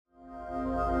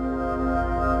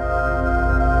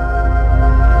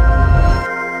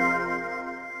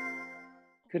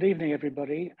Good evening,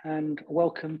 everybody, and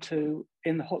welcome to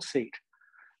In the Hot Seat.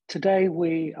 Today,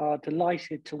 we are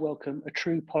delighted to welcome a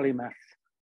true polymath.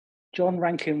 John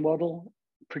Rankin Waddle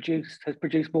has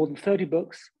produced more than 30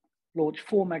 books, launched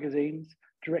 4 magazines,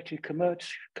 directed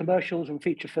commercials and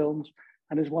feature films,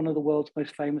 and is one of the world's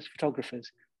most famous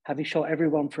photographers, having shot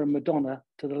everyone from Madonna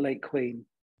to the late Queen.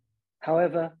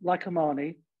 However, like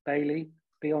Armani, Bailey,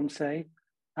 Beyonce,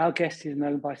 our guest is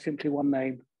known by simply one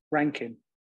name, Rankin.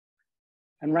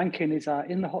 And Rankin is our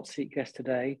In the Hot Seat guest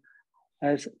today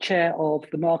as chair of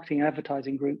the marketing and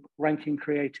advertising group, Rankin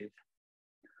Creative.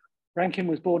 Rankin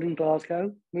was born in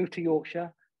Glasgow, moved to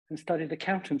Yorkshire, and studied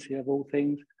accountancy, of all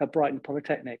things, at Brighton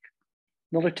Polytechnic.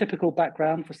 Not a typical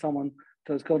background for someone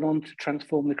that has gone on to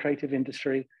transform the creative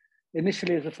industry,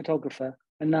 initially as a photographer,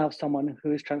 and now someone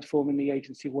who is transforming the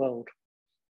agency world.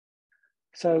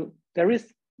 So there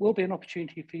will be an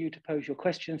opportunity for you to pose your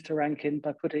questions to Rankin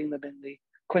by putting them in the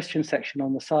question section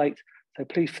on the site, so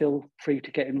please feel free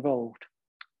to get involved.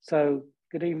 So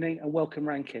good evening and welcome,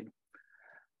 Rankin.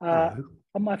 And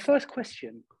my first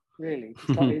question really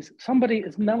is somebody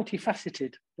as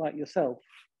multifaceted like yourself.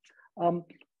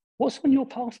 What's on your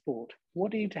passport?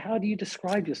 How do you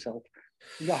describe yourself?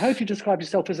 I heard you describe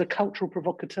yourself as a cultural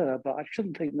provocateur, but I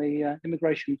shouldn't think the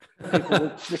immigration people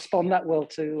would respond that well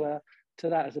to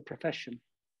that as a profession.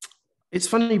 It's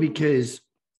funny because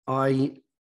I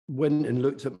went and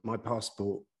looked at my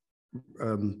passport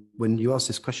when you asked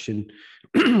this question,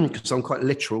 because I'm quite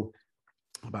literal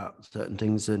about certain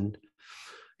things, and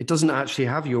it doesn't actually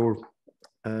have your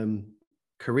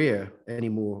career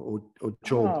anymore or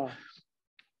job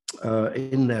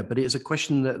in there, but it's a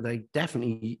question that they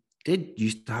definitely did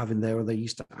used to have in there, or they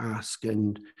used to ask,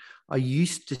 and I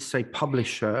used to say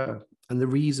publisher, and the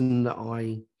reason that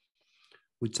I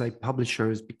would say publisher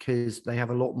is because they have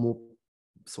a lot more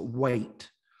sort of weight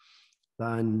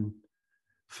than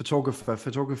photographer.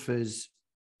 Photographers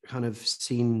kind of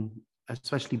seen,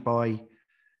 especially by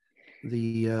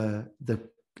the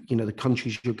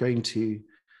countries you're going to,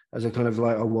 as a kind of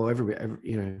like, oh well, everybody,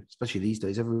 especially these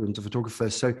days, everyone's a photographer.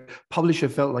 So publisher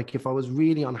felt like if I was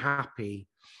really unhappy,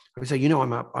 I would say,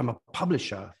 I'm a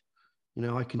publisher.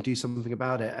 I can do something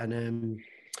about it, and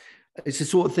it's the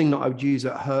sort of thing that I would use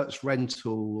at Hertz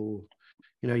Rental,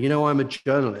 or I'm a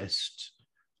journalist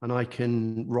and I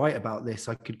can write about this.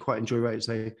 I could quite enjoy writing.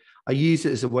 So I use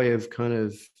it as a way of kind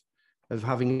of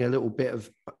having a little bit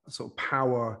of sort of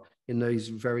power in those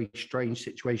very strange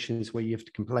situations where you have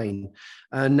to complain.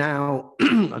 And now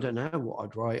I don't know what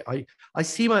I'd write. I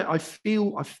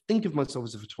think of myself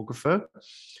as a photographer.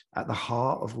 At the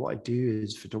heart of what I do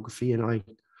is photography, and I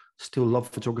still love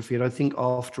photography. And I think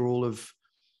after all of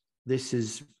this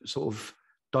is sort of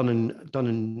done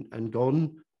and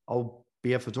gone, I'll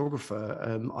be a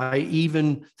photographer. I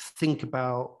even think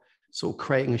about sort of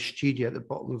creating a studio at the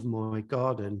bottom of my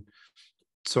garden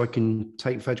so I can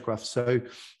take photographs.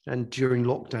 And during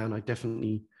lockdown, I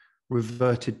definitely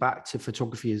reverted back to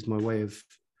photography as my way of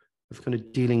kind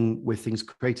of dealing with things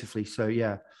creatively. So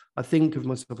yeah, I think of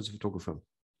myself as a photographer.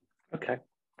 Okay,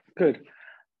 good.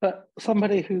 But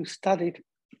somebody who studied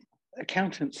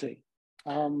accountancy,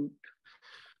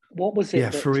 what was it?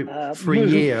 Yeah, for a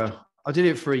year. I did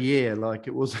it for a year, like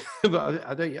it was, but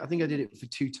I think I did it for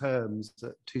 2 terms,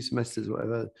 2 semesters,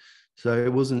 whatever. So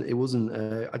it wasn't.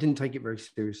 I didn't take it very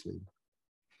seriously.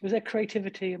 Was there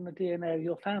creativity in the DNA of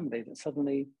your family that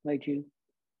suddenly made you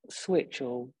switch,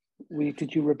 or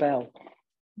did you rebel?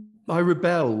 I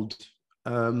rebelled.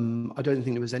 I don't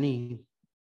think there was anything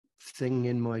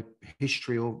in my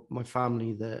history or my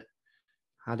family that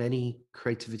had any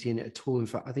creativity in it at all. In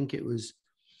fact, I think it was.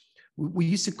 We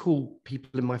used to call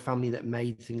people in my family that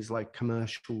made things like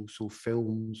commercials or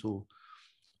films or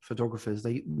photographers,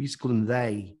 we used to call them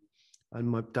they. And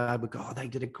my dad would go, oh, they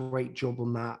did a great job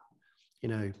on that,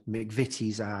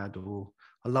 McVitie's ad, or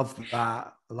I love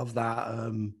that,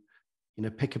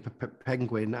 Pick Up a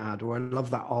Penguin ad, or I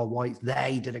love that R. White's,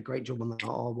 they did a great job on that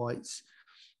R. White's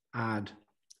ad.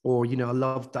 Or, I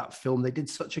loved that film. They did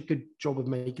such a good job of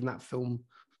making that film,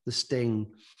 The Sting.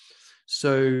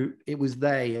 So it was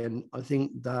they, and I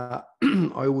think that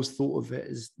I always thought of it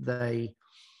as they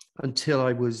until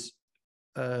I was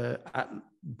at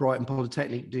Brighton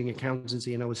Polytechnic doing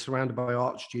accountancy, and I was surrounded by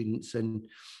art students, and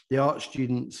the art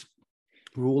students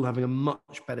were all having a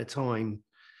much better time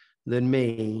than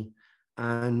me,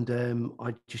 and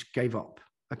I just gave up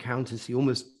accountancy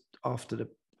almost after the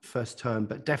first term,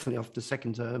 but definitely after the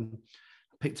second term.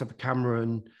 I picked up a camera,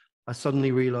 and I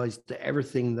suddenly realized that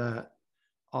everything that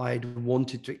I'd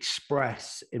wanted to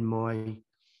express in my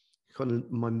kind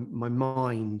of my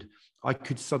mind, I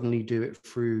could suddenly do it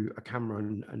through a camera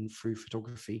and through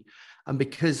photography. And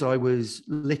because I was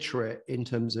literate in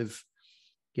terms of,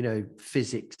 you know,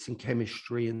 physics and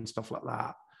chemistry and stuff like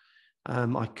that,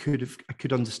 I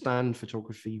could understand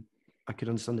photography. I could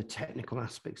understand the technical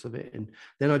aspects of it. And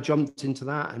then I jumped into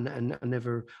that, and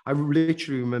I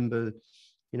literally remember,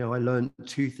 you know, I learned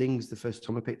two things the first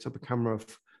time I picked up a camera.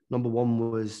 Number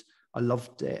one was I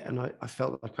loved it, and I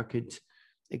felt like I could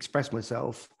express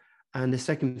myself. And the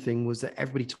second thing was that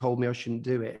everybody told me I shouldn't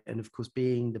do it. And of course,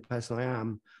 being the person I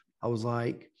am, I was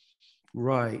like,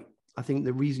 right, I think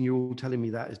the reason you're all telling me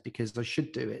that is because I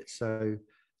should do it. So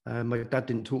my dad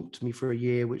didn't talk to me for a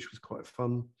year, which was quite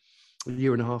fun, a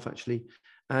year and a half actually.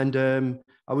 And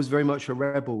I was very much a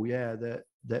rebel, yeah,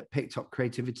 that picked up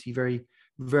creativity very,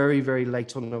 very, very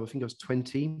late on. I think I was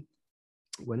 20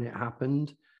 when it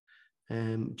happened,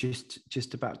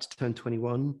 just about to turn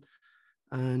 21.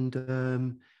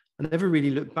 And I never really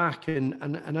looked back.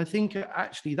 And I think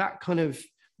actually that kind of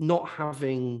not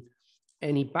having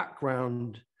any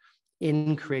background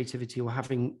in creativity or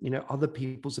having, you know, other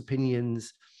people's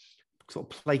opinions sort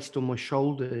of placed on my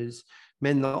shoulders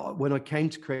meant that when I came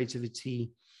to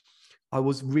creativity, I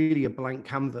was really a blank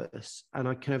canvas, and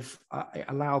it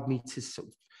allowed me to sort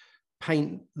of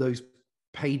paint those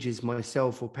pages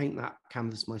myself or paint that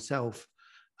canvas myself.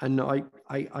 And I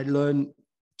learned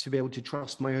to be able to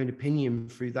trust my own opinion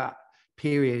through that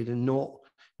period and not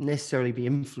necessarily be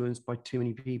influenced by too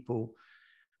many people,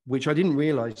 which I didn't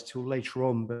realize till later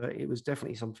on, but it was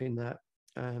definitely something that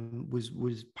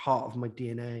was part of my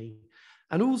DNA.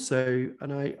 And also,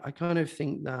 and I kind of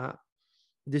think that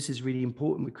this is really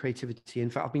important with creativity. In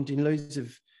fact, I've been doing loads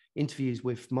of interviews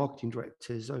with marketing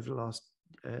directors over the last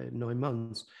 9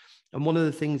 months. And one of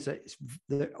the things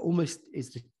that almost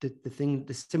is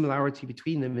the similarity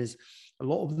between them is a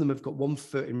lot of them have got one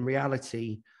foot in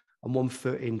reality and one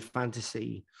foot in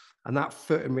fantasy. And that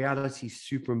foot in reality is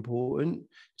super important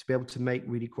to be able to make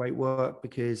really great work,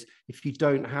 because if you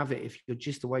don't have it, if you're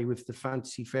just away with the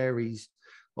fantasy fairies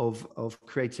of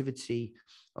creativity,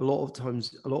 a lot of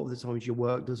the times your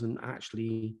work doesn't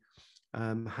actually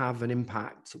have an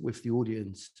impact with the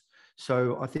audience.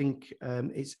 So I think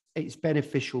it's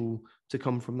beneficial to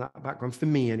come from that background. For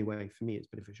me, anyway, it's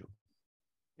beneficial.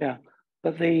 Yeah,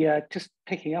 but the just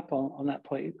picking up on that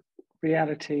point,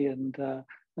 reality and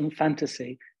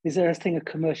fantasy. Is there a thing of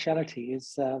commerciality?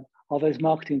 Are those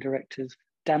marketing directors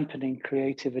dampening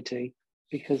creativity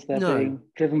because they're being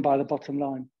driven by the bottom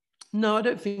line? No, I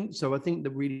don't think so. I think the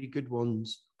really good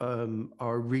ones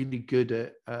are really good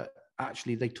at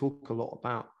actually, they talk a lot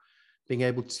about being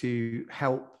able to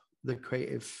help the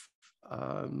creative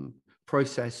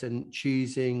process and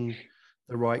choosing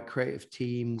the right creative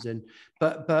teams.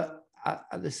 But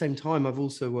at the same time, I've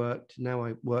also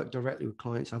I work directly with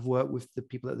clients. I've worked with the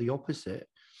people at the opposite.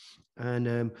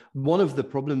 And one of the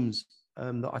problems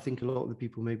that I think a lot of the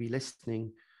people may be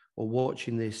listening or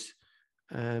watching this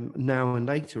now and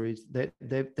later is that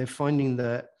they're finding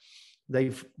that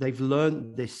they've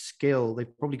learned this skill.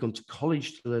 They've probably gone to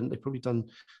college to learn. They've probably done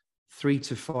 3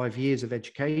 to 5 years of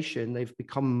education. They've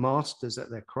become masters at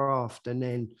their craft, and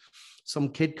then some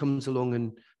kid comes along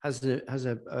and has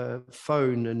a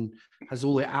phone and has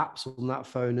all the apps on that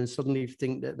phone, and suddenly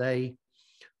think that they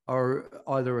are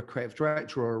either a creative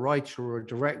director or a writer or a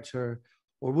director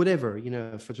or whatever. You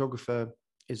know, a photographer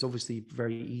is obviously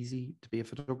very easy to be a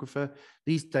photographer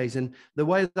these days. And the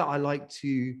way that I like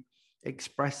to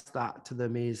express that to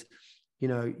them is, you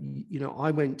know,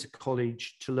 I went to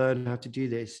college to learn how to do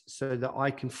this so that I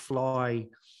can fly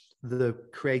the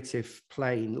creative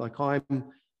plane. Like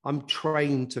I'm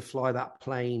trained to fly that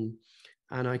plane,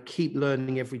 and I keep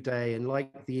learning every day. And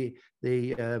like the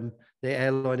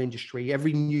airline industry,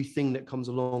 every new thing that comes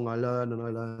along, I learn and I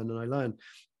learn and I learn,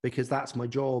 because that's my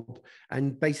job.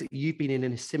 And basically, you've been in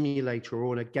a simulator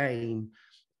or in a game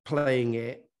playing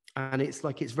it, and it's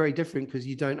like, it's very different because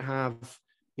you don't have,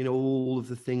 you know, all of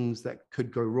the things that could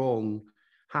go wrong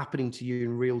happening to you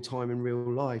in real time, in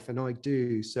real life. And I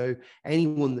do. So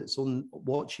anyone that's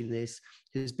watching this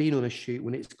has been on a shoot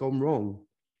when it's gone wrong.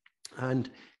 And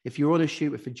if you're on a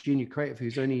shoot with a junior creative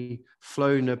who's only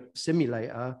flown a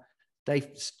simulator,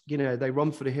 they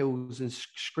run for the hills and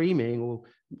screaming,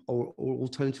 or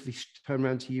alternatively turn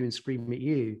around to you and scream at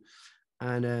you.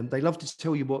 And they love to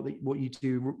tell you what you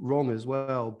do wrong as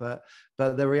well, but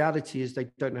the reality is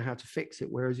they don't know how to fix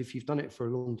it. Whereas if you've done it for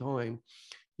a long time,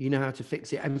 you know how to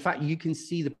fix it. And in fact, you can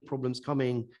see the problems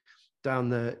coming down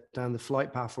the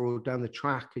flight path or down the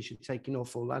track as you're taking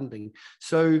off or landing.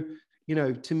 So, you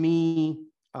know, to me,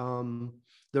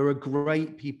 there are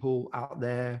great people out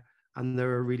there. and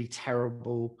there are really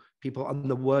terrible people. And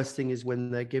the worst thing is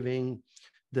when they're giving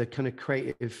the kind of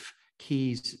creative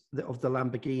keys of the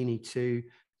Lamborghini to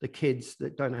the kids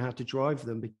that don't know how to drive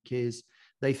them, because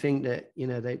they think that, you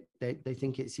know, they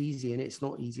think it's easy, and it's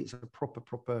not easy. It's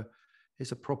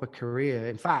a proper career.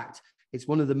 In fact, it's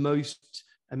one of the most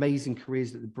amazing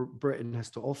careers that Britain has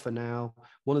to offer now.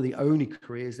 One of the only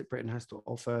careers that Britain has to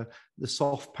offer. The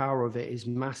soft power of it is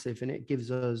massive, and it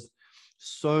gives us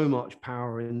so much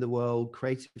power in the world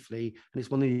creatively. And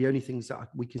it's one of the only things that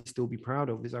we can still be proud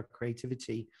of is our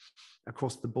creativity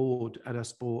across the board, and our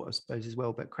sport, I suppose, as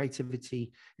well. But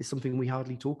creativity is something we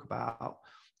hardly talk about,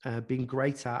 being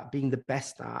great at, being the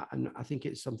best at. And I think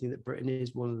it's something that Britain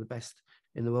is one of the best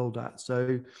in the world at.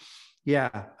 So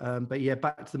yeah, but yeah,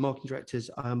 back to the marketing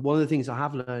directors. One of the things I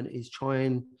have learned is try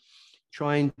and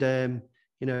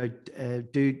you know,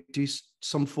 do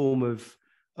some form of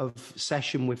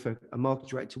session with a marketing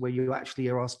director where you actually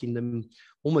are asking them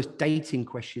almost dating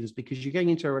questions, because you're going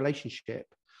into a relationship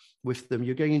with them.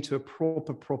 You're going into a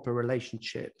proper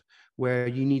relationship where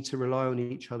you need to rely on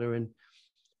each other. And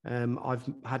I've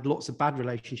had lots of bad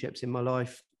relationships in my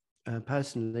life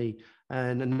personally,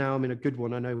 and now I'm in a good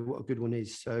one. I know what a good one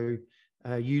is. So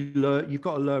you've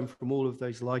got to learn from all of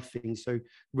those life things. So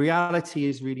reality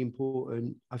is really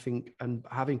important, I think, and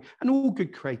all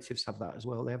good creatives have that as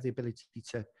well. They have the ability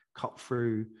to cut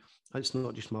through. It's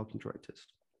not just marketing directors.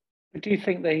 But do you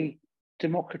think the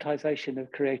democratization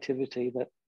of creativity that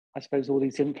I suppose all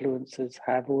these influencers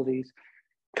have, all these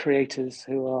creators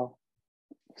who are,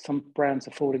 some brands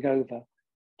are falling over,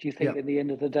 do you think at the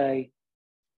end of the day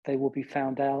they will be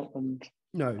found out, and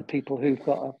the people who've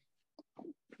got a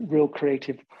real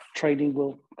creative training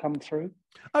will come through?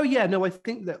 Oh yeah, no, I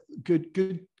think that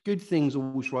good things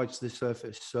always rise to the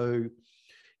surface. So,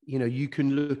 you know, you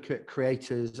can look at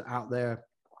creators out there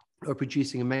who are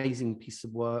producing amazing pieces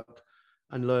of work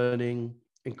and learning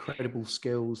incredible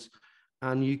skills,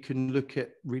 and you can look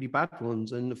at really bad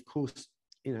ones. And of course,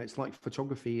 you know, it's like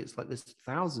photography. It's like there's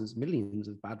thousands, millions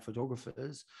of bad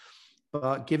photographers,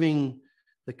 but giving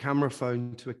the camera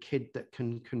phone to a kid that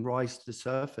can rise to the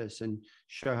surface and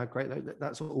show how great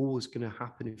that's always going to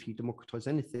happen if you democratize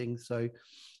anything. So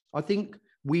I think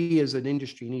we as an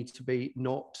industry need to be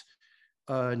not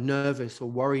nervous or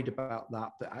worried about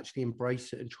that, but actually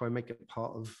embrace it and try and make it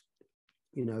part of,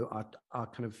 you know, our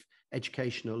kind of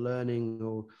educational learning.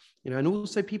 Or, you know, and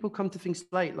also people come to things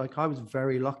late. Like I was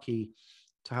very lucky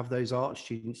to have those art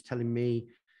students telling me,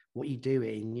 what are you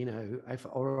doing? You know,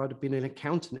 or I'd have been an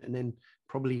accountant, and then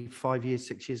probably 5 years,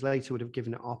 6 years later would have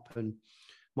given it up and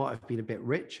might have been a bit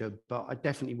richer, but I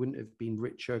definitely wouldn't have been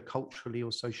richer culturally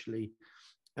or socially.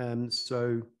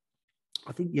 So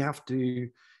I think you have to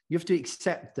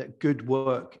accept that good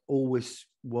work always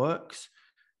works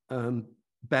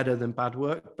better than bad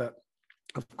work. But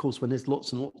of course, when there's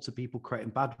lots and lots of people creating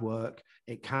bad work,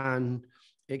 it can,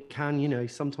 you know,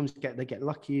 sometimes they get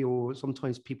lucky, or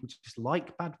sometimes people just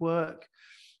like bad work.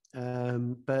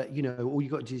 But, you know, all you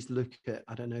got to do is look at,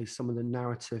 I don't know, some of the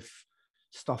narrative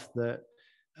stuff that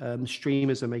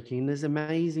streamers are making. There's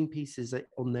amazing pieces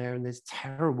on there, and there's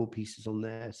terrible pieces on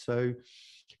there. So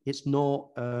it's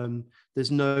not,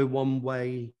 there's no one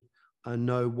way,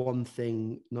 no one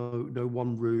thing, no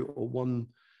one route or one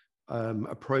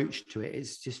approach to it.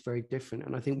 It's just very different.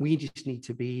 And I think we just need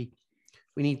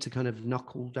to kind of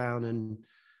knuckle down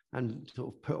and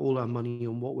sort of put all our money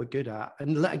on what we're good at,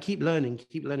 and keep learning.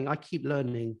 I keep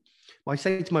learning. Well, I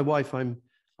say to my wife, I'm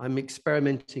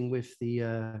experimenting with the,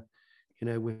 you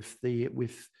know,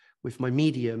 with my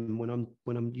medium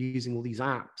when I'm using all these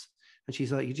apps. And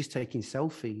she's like, "You're just taking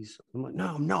selfies." I'm like,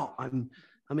 "No, I'm not.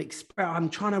 I'm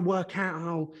trying to work out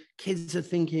how kids are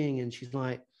thinking." And she's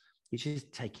like, "You're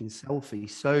just taking selfies."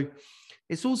 So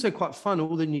it's also quite fun,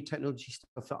 all the new technology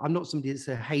stuff. I'm not somebody that's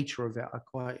a hater of it. I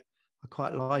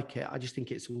quite like it. I just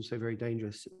think it's also very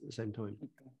dangerous at the same time.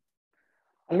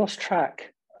 I lost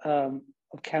track of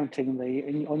counting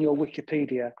on your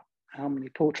Wikipedia how many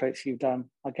portraits you've done.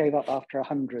 I gave up after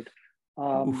 100.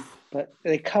 But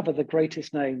they cover the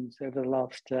greatest names over the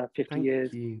last 50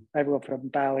 years. Everyone from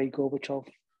Bowie, Gorbachev,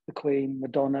 the Queen,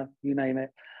 Madonna, you name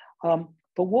it.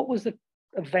 But what was the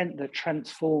event that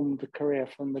transformed the career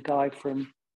from the guy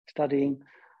from studying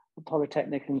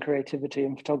Polytechnic and creativity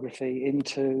and photography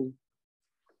into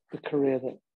the career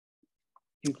that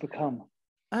you've become?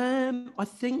 I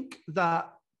think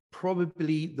that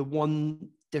probably the one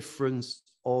difference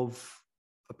of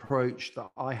approach that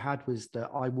I had was that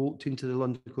I walked into the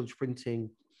London College of Printing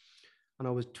and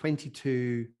I was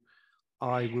 22.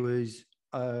 I was,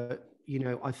 you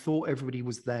know, I thought everybody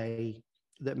was they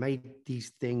that made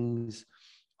these things.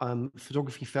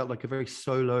 photography felt like a very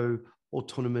solo,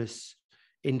 autonomous,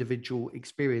 individual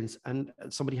experience. And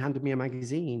somebody handed me a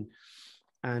magazine,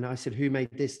 and I said, "Who made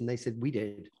this?" And they said, "We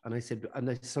did." And I said, and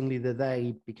then suddenly the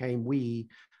they became we,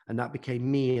 and that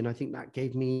became me. And I think that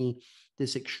gave me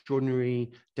this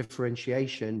extraordinary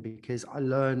differentiation, because I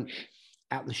learned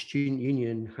at the student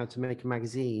union how to make a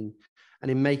magazine. And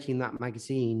in making that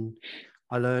magazine,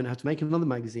 I learned how to make another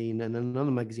magazine and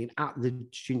another magazine at the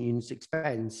student union's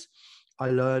expense. I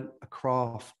learned a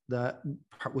craft that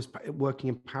was working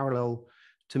in parallel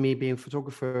to me being a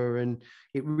photographer. And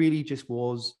it really just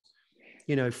was,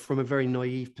 you know, from a very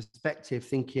naive perspective,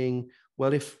 thinking,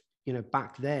 well, if, you know,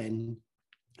 back then,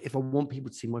 if I want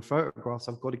people to see my photographs,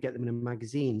 I've got to get them in a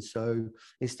magazine. So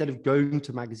instead of going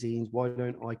to magazines, why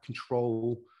don't I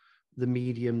control the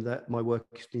medium that my work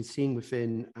has been seen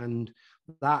within? And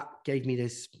that gave me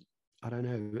this, I don't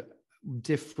know,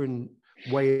 different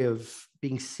way of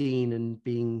being seen and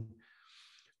being,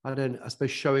 I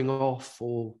suppose, showing off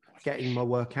or getting my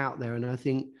work out there. And I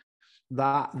think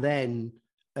that then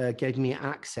gave me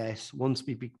access, once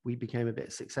we became a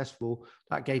bit successful,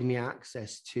 that gave me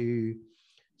access to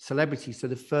celebrity. So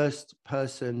the first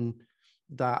person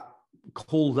that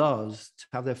called us to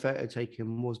have their photo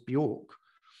taken was Bjork.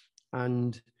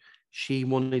 And she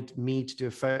wanted me to do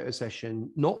a photo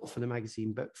session, not for the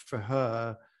magazine, but for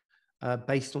her,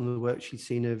 based on the work she'd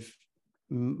seen of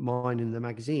mine in the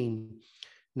magazine.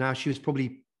 Now, she was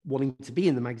probably wanting to be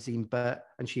in the magazine,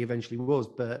 and she eventually was,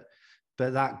 but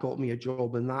that got me a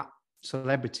job. And that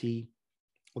celebrity,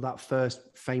 or that first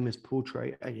famous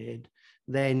portrait I did,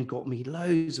 then got me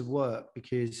loads of work,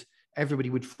 because everybody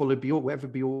would follow Bjork. Whatever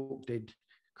Bjork did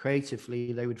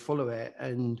creatively, they would follow it.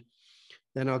 And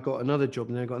then I got another job,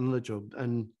 and then I got another job.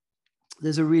 And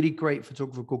there's a really great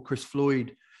photographer called Chris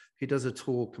Floyd, who does a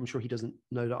talk. I'm sure he doesn't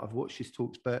know that I've watched his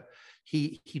talks, but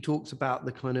he talks about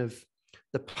the kind of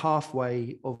the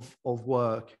pathway of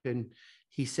work. And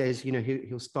he says, you know,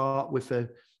 he'll start with a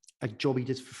job he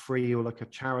does for free, or like a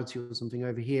charity or something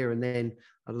over here, and then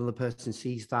another person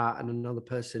sees that, and another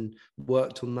person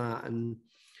worked on that, and,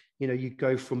 you know, you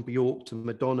go from Bjork to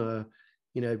Madonna,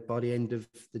 you know, by the end of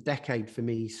the decade for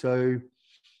me. So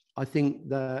I think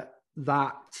that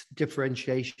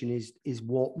differentiation is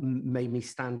what made me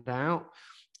stand out,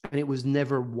 and it was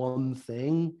never one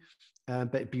thing,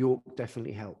 but Bjork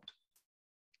definitely helped.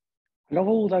 And of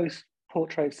all those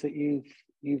portraits that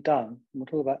you've done, we'll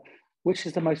talk about, which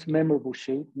is the most memorable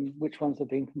shoot, and which ones have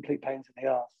been complete pains in the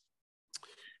arse?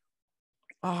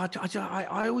 Oh,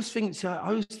 I always think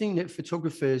that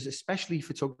photographers, especially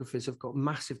photographers, have got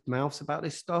massive mouths about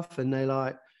this stuff, and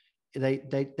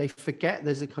they forget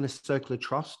there's a kind of circle of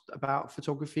trust about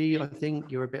photography. I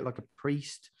think you're a bit like a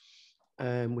priest,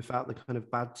 without the kind of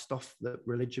bad stuff that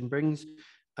religion brings.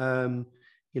 You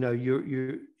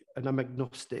know, and I'm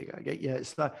agnostic. I get, yeah.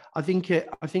 It's like I think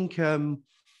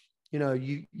you know,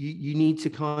 you need to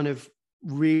kind of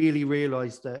really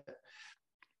realize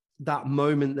that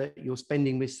moment that you're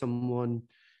spending with someone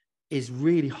is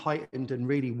really heightened and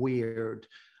really weird.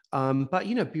 But,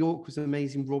 you know, Bjork was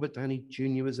amazing. Robert Downey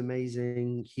Jr. was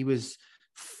amazing. He was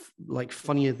like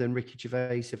funnier than Ricky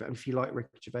Gervais. If you like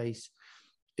Ricky Gervais,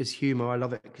 his humor, I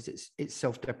love it, because it's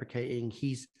self-deprecating.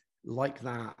 He's like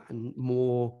that and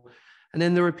more. And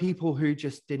then there are people who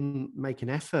just didn't make an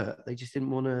effort. They just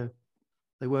didn't want to.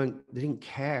 They didn't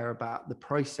care about the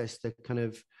process, the kind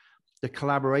of the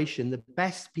collaboration. The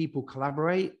best people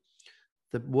collaborate.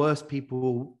 The worst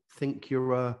people think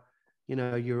you're a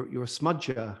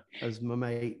smudger, as my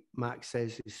mate Max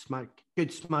says.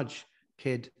 Good smudge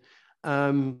kid.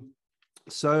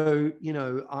 So, you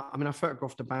know, I mean, I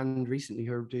photographed a band recently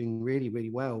who are doing really, really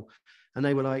well, and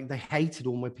they were like, they hated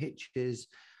all my pictures.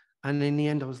 And in the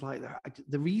end, I was like,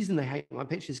 the reason they hate my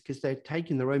pictures is because they're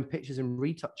taking their own pictures and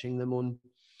retouching them on,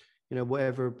 you know,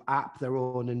 whatever app they're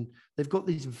on. And they've got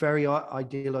this very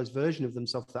idealized version of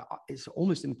themselves that it's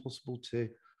almost impossible to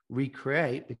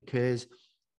recreate, because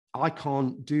I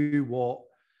can't do what,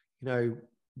 you know,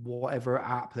 whatever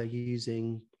app they're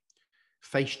using,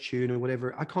 Facetune or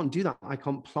whatever. I can't do that. I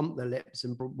can't plump their lips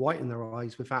and whiten their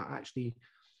eyes without actually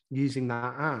using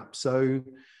that app. So,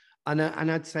 and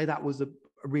I'd say that was a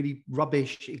really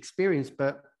rubbish experience,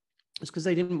 but it's because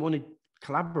they didn't want to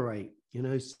collaborate, you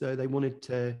know. So they wanted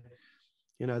to,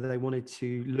 you know, they wanted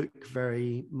to look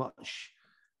very much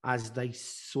as they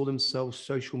saw themselves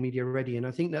social media ready. And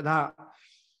I think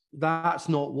that's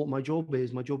not what my job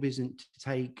is. My job isn't to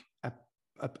take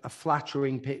a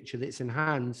flattering picture that's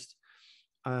enhanced.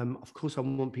 Of course, I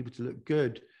want people to look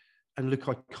good and look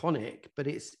iconic, but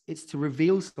it's to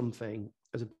reveal something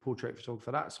as a portrait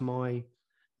photographer.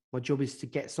 My job is to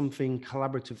get something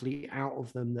collaboratively out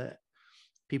of them that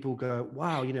people go,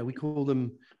 wow, you know, we call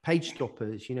them page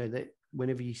stoppers, you know, that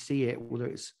whenever you see it, whether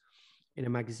it's in a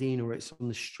magazine or it's on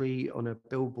the street, on a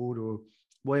billboard or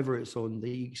wherever it's on, that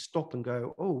you stop and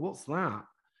go, oh, what's that?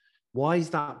 Why is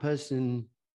that person,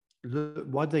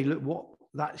 why do they look, what,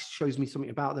 that shows me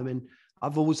something about them. And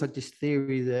I've always had this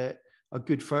theory that a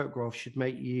good photograph should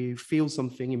make you feel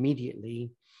something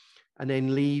immediately and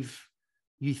then leave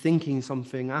you thinking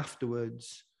something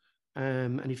afterwards.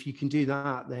 And if you can do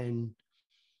that, then,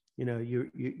 you know,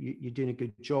 you're doing a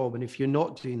good job. And if you're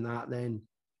not doing that, then,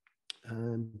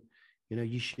 you know,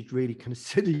 you should really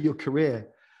consider your career.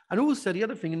 And also the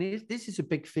other thing, and this is a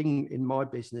big thing in my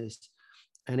business,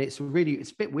 and it's a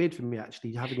bit weird for me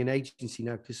actually having an agency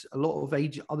now, because a lot of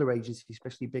other agencies,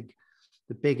 especially the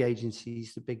big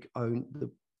agencies,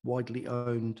 the widely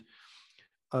owned,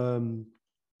 you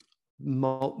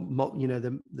know,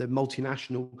 the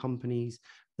multinational companies,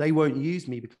 they won't use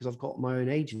me because I've got my own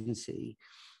agency.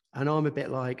 And I'm a bit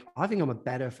like, I think I'm a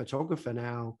better photographer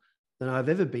now than I've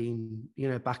ever been, you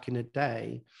know, back in the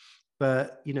day.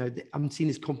 But, you know, I'm seeing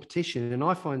this competition, and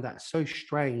I find that so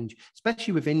strange,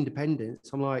 especially with independence.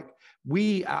 I'm like,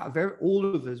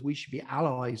 all of us, we should be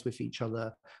allies with each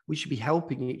other. We should be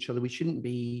helping each other. We shouldn't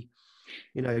be,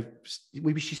 you know,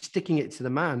 we should be sticking it to the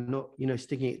man, not, you know,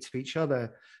 sticking it to each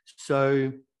other.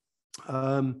 So,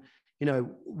 you know,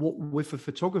 with a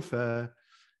photographer,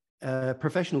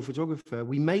 professional photographer,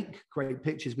 we make great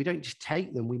pictures. We don't just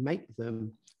take them, we make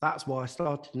them. That's why I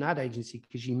started an ad agency,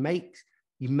 because you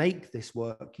make this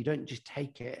work. You don't just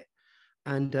take it.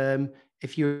 And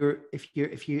if you're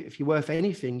worth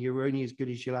anything, you're only as good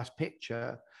as your last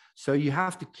picture. So you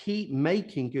have to keep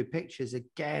making good pictures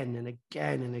again and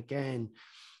again and again.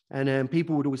 And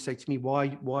people would always say to me,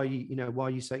 why are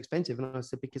you so expensive? And I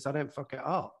said, because I don't fuck it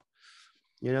up.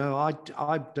 You know,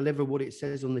 I deliver what it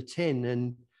says on the tin,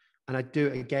 and I do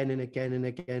it again and again and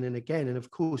again and again. And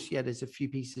of course, yeah, there's a few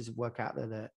pieces of work out there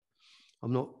that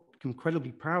I'm not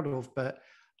incredibly proud of, but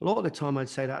a lot of the time I'd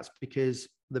say that's because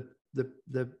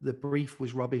the brief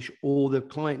was rubbish, or the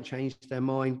client changed their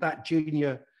mind. That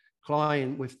junior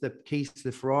client with the keys to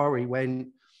the Ferrari went,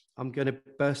 I'm going to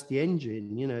burst the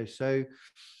engine, you know. So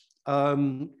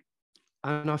and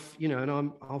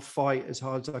I'll fight as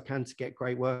hard as I can to get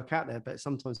great work out there, but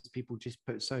sometimes people just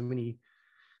put so many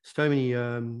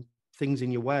things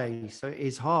in your way, so it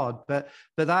is hard. But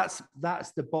that's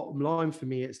the bottom line for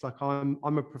me. It's like I'm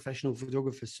a professional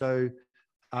photographer, so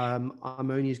I'm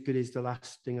only as good as the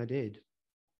last thing I did.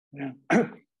 Yeah.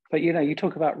 But you know, you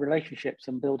talk about relationships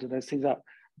and building those things up.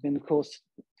 I mean, of course,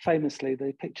 famously,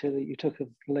 the picture that you took of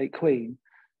the late Queen,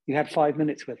 you had 5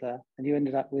 minutes with her, and you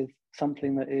ended up with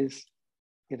something that is,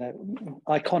 you know,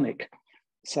 iconic.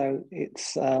 So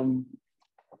it's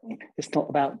not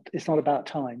about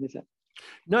time, is it?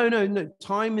 No.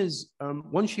 Time is,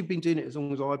 once you've been doing it as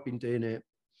long as I've been doing it,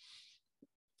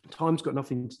 time's got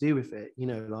nothing to do with it. You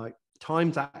know, like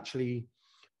time's actually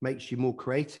makes you more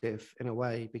creative in a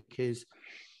way, because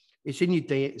it's in your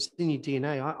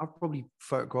DNA. I've probably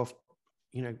photographed,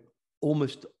 you know,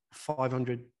 almost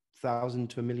 500,000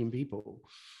 to 1 million people.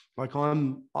 Like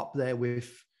I'm up there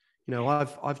with, you know,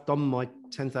 I've done my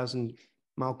 10,000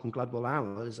 Malcolm Gladwell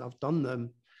hours. I've done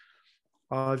them.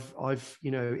 I've you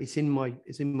know, it's in my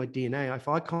DNA. If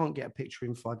I can't get a picture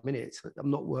in 5 minutes, I'm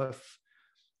not worth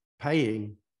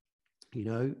paying, you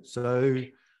know. So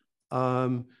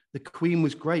the Queen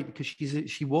was great because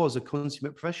she was a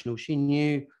consummate professional. She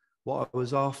knew what I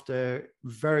was after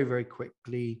very, very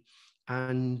quickly,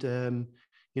 and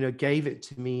you know, gave it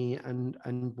to me,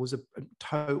 and was a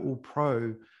total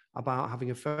pro about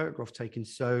having a photograph taken.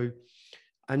 So,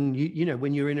 and you know,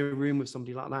 when you're in a room with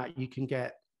somebody like that, you can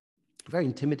get very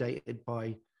intimidated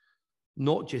by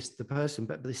not just the person,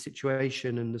 but the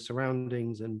situation and the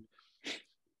surroundings. And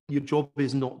your job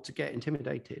is not to get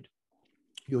intimidated.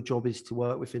 Your job is to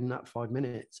work within that 5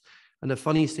 minutes. And the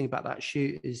funniest thing about that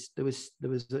shoot is there was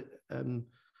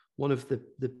one of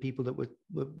the people that were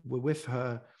with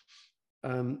her.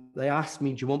 They asked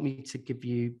me, do you want me to give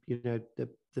you, you know,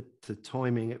 the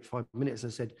timing at 5 minutes? I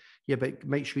said, yeah, but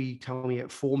make sure you tell me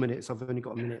at 4 minutes. I've only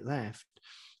got a minute left.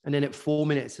 And then at 4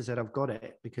 minutes, I said, I've got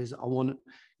it, because I want,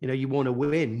 you know, you want to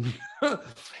win.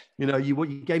 You know,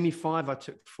 you gave me 5, I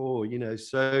took 4, you know.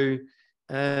 So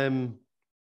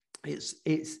it's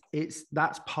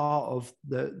that's part of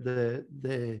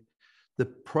the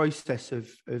process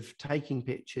of taking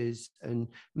pictures and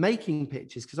making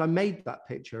pictures. Because I made that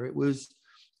picture.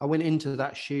 I went into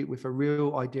that shoot with a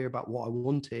real idea about what I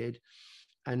wanted,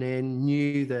 and then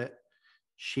knew that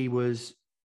she was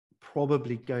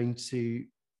probably going to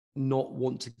not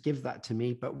want to give that to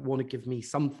me, but want to give me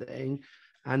something.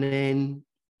 And then,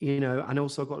 and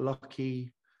also I got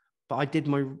lucky, but I did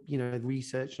my,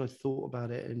 research and I thought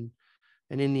about it. And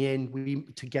in the end, we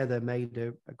together made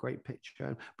a great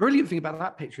picture. Brilliant thing about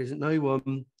that picture is that no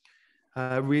one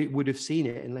would have seen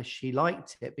it unless she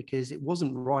liked it, because it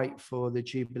wasn't right for the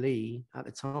Jubilee at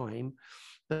the time,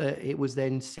 but it was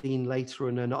then seen later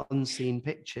in an unseen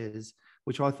pictures,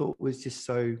 which I thought was just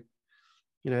so,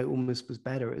 it almost was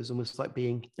better. It was almost like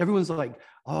everyone's like,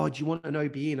 oh, do you want an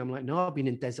OBE? And I'm like, no, I've been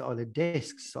in Desert Island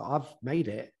Discs, so I've made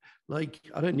it. Like,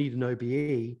 I don't need an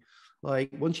OBE.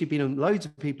 Like, once you've been on, loads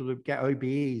of people who get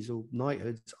OBEs or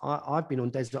knighthoods, I've been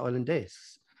on Desert Island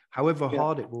Discs. However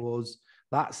hard it was,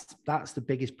 that's the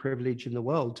biggest privilege in the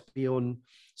world, to be on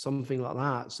something like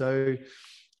that. So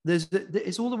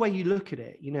it's all the way you look at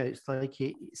it. It's like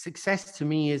success to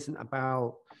me isn't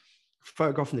about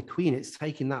photographing the Queen, it's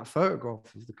taking that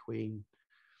photograph of the Queen.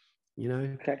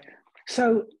 Okay,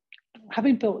 so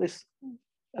having built this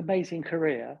amazing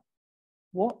career,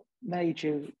 what made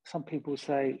you, some people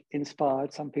say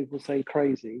inspired, some people say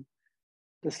crazy,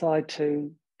 decide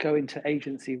to go into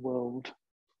agency world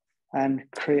and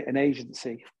create an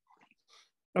agency?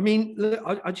 I mean, look,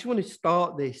 I just want to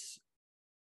start this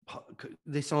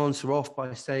answer off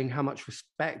by saying how much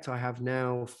respect I have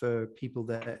now for people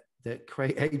that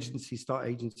create agencies, start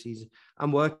agencies,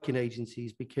 and work in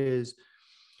agencies, because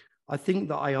I think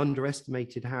that I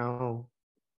underestimated how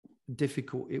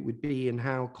difficult it would be and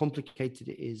how complicated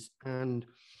it is, and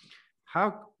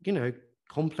how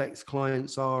complex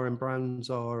clients are and brands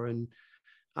are, and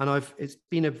it's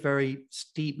been a very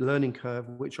steep learning curve,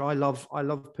 which I love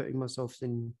putting myself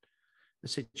in a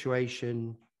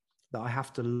situation that I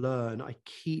have to learn. I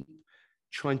keep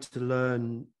trying to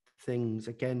learn things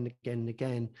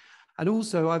again. And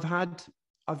also I've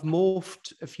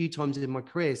morphed a few times in my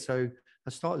career. So I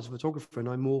started as a photographer and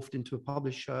I morphed into a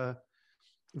publisher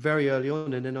very early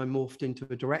on. And then I morphed into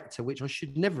a director, which I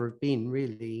should never have been,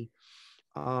 really.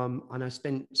 And I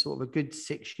spent sort of a good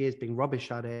 6 years being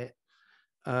rubbish at it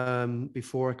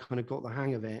before I kind of got the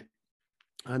hang of it.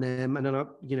 And then I,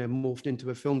 morphed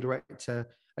into a film director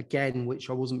again, which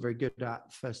I wasn't very good at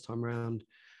the first time around.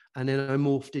 And then I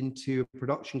morphed into a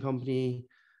production company,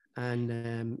 and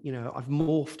I've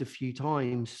morphed a few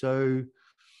times. So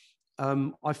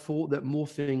I thought that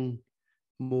morphing,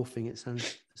 it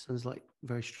sounds like a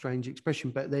very strange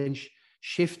expression, but then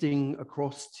shifting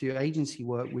across to agency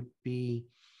work would be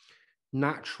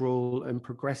natural and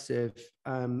progressive.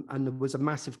 And there was a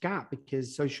massive gap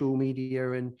because social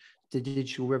media and the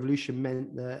digital revolution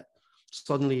meant that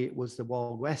suddenly it was the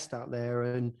Wild West out there.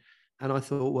 And I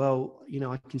thought, well,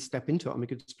 I can step into it. I'm a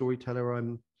good storyteller.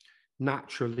 I'm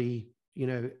naturally,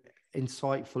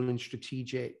 insightful and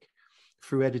strategic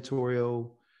through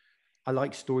editorial. I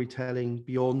like storytelling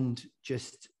beyond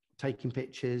just taking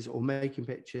pictures or making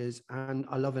pictures. And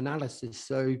I love analysis.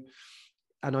 So,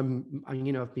 and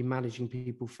I've been managing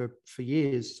people for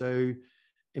years. So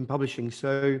in publishing,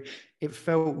 so it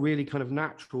felt really kind of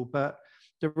natural. But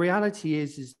the reality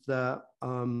is that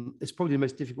it's probably the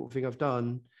most difficult thing I've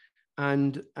done.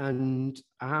 And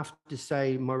I have to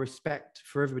say my respect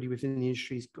for everybody within the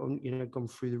industry has gone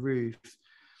through the roof.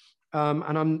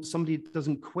 And I'm somebody that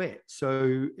doesn't quit.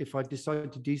 So if I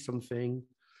decide to do something,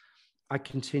 I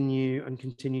continue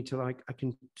to I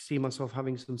can see myself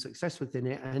having some success within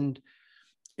it. And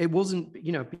it wasn't,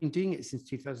 I've been doing it since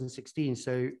 2016.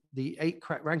 So the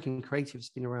Rankin Creative has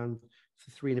been around for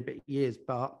 3.5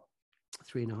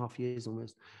 years,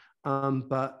 almost.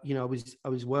 But I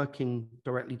was working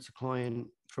directly to client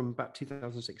from about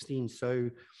 2016. So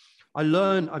I've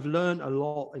learned a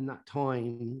lot in that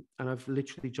time, and I've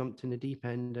literally jumped in the deep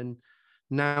end. And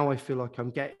now I feel like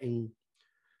I'm getting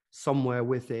somewhere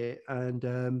with it. And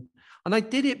I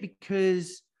did it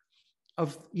because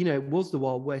of, it was the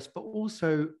Wild West, but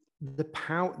also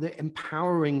the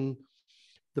empowering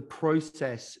the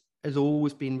process has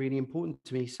always been really important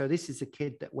to me. So this is a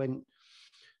kid that went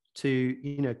to,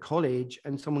 college,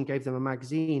 and someone gave them a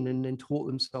magazine and then taught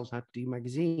themselves how to do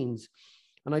magazines.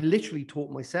 And I literally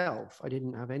taught myself. I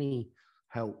didn't have any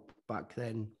help back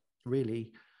then,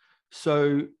 really.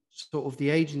 So sort of the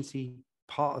agency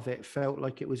part of it felt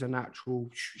like it was a natural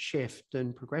shift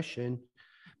and progression.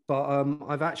 But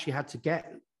I've actually had to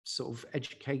get sort of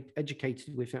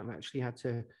educated with it. I've actually had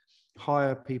to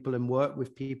hire people and work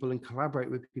with people and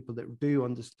collaborate with people that do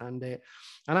understand it.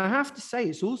 And I have to say,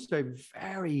 it's also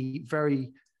very,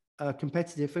 very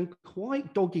competitive and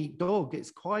quite dog eat dog.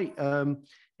 It's quite,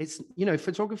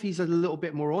 photography is a little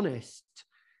bit more honest,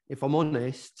 if I'm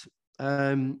honest.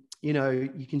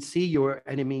 You can see your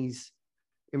enemies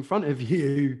in front of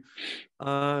you.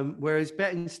 Whereas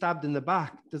getting stabbed in the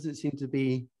back doesn't seem to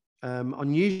be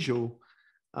unusual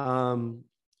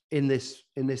in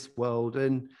this world.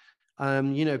 And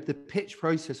you know, the pitch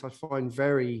process I find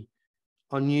very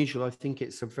unusual. I think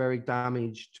it's a very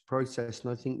damaged process,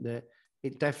 and I think that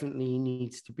it definitely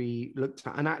needs to be looked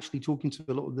at. And actually, talking to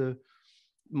a lot of the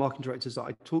marketing directors that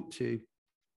I talked to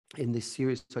in this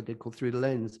series I did called Through the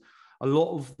Lens, a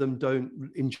lot of them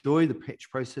don't enjoy the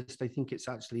pitch process. They think it's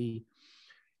actually,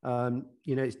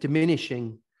 you know, it's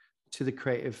diminishing to the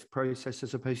creative process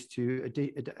as opposed to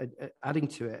adding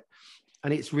to it.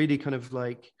 And it's really kind of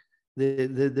like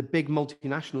the big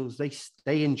multinationals,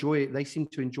 they enjoy it. They seem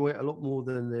to enjoy it a lot more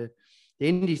than the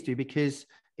indies do, because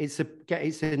it's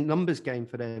a numbers game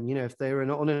for them. You know, if they're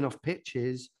on enough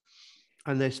pitches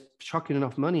and they're chucking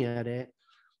enough money at it,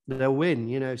 they'll win.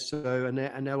 You know, so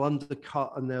and they'll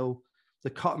undercut, and the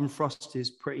cut and thrust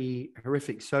is pretty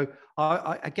horrific. So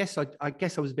I guess I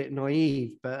was a bit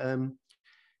naive, but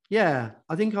yeah,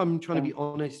 I think I'm trying to be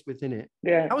honest within it.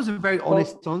 Yeah, that was a very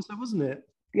honest answer, wasn't it?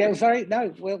 Yeah, it was very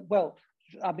well.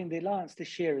 I mean, the Alliance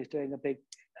this year is doing a big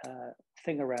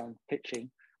thing around pitching,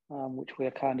 which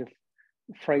we're kind of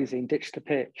phrasing "ditch the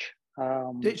pitch."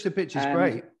 Ditch the pitch is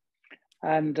great,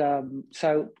 and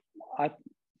so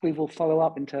we will follow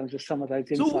up in terms of some of those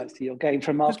insights that you're getting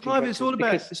from marketing. Clive, it's all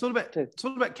about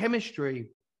chemistry,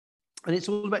 and it's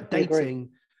all about dating.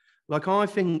 Like, I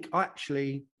think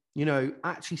actually, you know,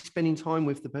 actually spending time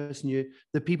with the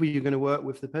people you're going to work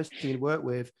with, the person you're going to work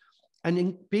with,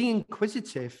 and being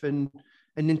inquisitive and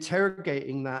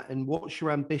interrogating that, and what's your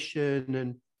ambition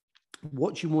and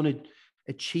what you want to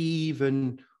achieve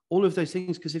and all of those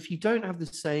things. Because if you don't have the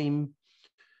same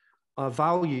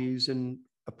values and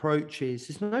approaches,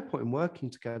 there's no point in working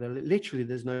together. Literally,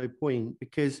 there's no point,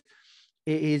 because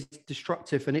it is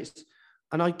destructive.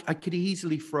 And I could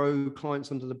easily throw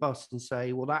clients under the bus and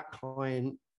say, well, that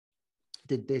client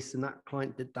did this and that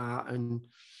client did that, and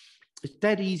it's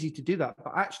dead easy to do that.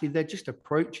 But actually, their just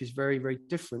approach is very, very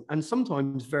different, and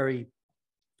sometimes very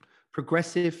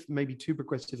progressive, maybe too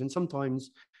progressive, and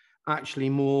sometimes actually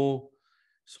more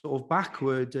sort of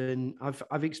backward. And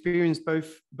I've experienced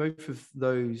both of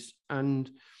those, and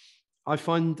I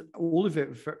find all of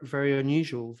it very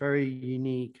unusual, very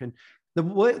unique. And the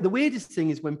weirdest thing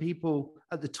is when people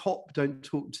at the top don't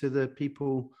talk to the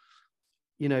people,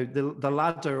 you know, the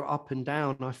ladder up and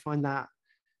down. I find that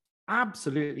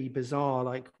absolutely bizarre.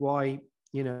 Like, why,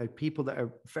 you know, people that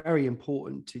are very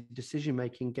important to decision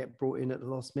making get brought in at the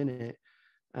last minute,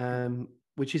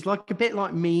 which is like a bit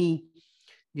like me,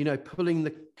 you know, pulling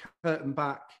the curtain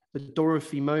back, the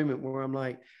Dorothy moment where I'm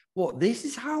like, what, this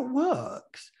is how it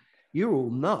works? You're all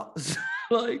nuts.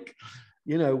 Like,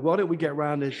 you know, why don't we get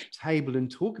around a table and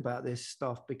talk about this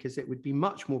stuff, because it would be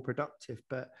much more productive.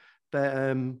 But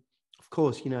of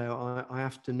course, you know, I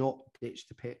have to not ditch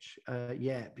the pitch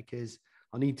yet, because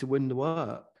I need to win the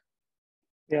work.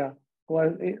 Yeah,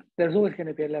 well, there's always going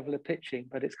to be a level of pitching,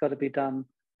 but it's got to be done,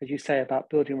 as you say, about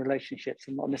building relationships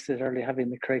and not necessarily having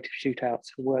the creative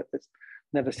shootouts for work that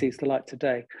never sees the light of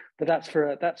day. But that's for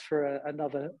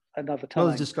another time.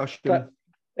 Another discussion. But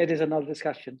it is another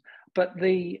discussion. But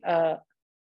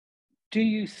do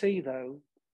you see, though,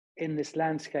 in this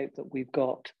landscape that we've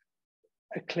got,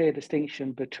 a clear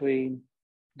distinction between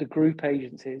the group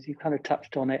agencies, you kind of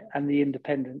touched on it, and the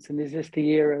independents? And is this the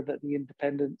era that the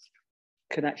independents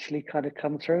can actually kind of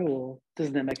come through, or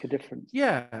doesn't it make a difference?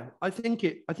 Yeah, I think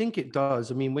it does.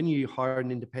 I mean, when you hire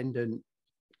an independent,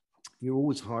 you're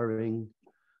always hiring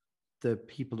the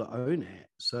people that own it.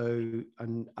 So,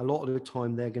 and a lot of the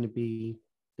time they're going to be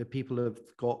the people who have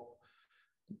got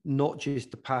not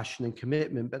just the passion and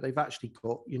commitment, but they've actually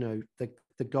got, you know,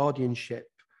 the guardianship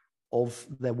of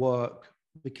their work,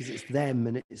 because it's them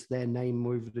and it's their name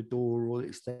over the door, or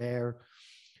it's their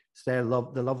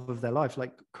love, the love of their life.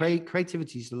 Like,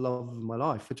 creativity is the love of my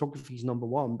life. Photography is number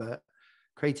one, but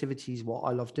creativity is what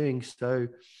I love doing. So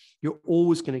you're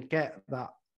always going to get that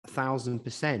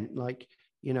 1,000%. Like,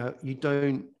 you know, you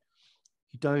don't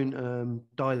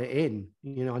dial it in.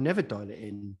 You know, I never dial it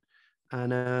in.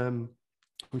 And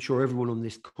I'm sure everyone on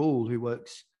this call who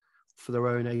works for their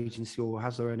own agency or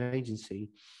has their own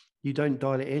agency, you don't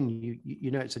dial it in.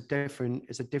 You know, it's a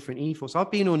different ethos.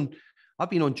 I've been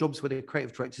on jobs where the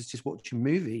creative director's just watching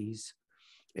movies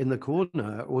in the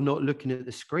corner or not looking at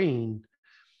the screen,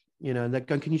 you know, and they're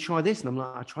going, can you try this? And I'm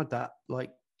like, I tried that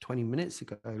like 20 minutes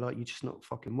ago. Like, you're just not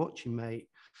fucking watching, mate.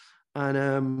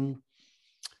 And,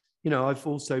 you know, I've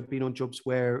also been on jobs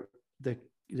where the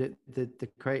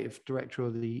creative director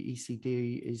or the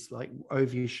ECD is like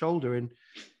over your shoulder, and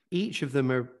each of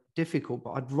them are difficult,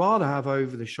 but I'd rather have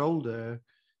over the shoulder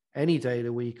any day of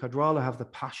the week. I'd rather have the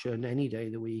passion any day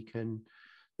of the week and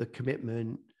the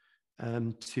commitment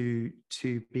to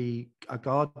be a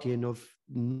guardian of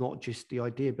not just the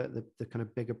idea, but the kind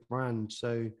of bigger brand.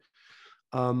 So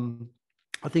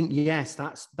I think, yes,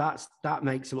 that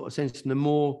makes a lot of sense. And the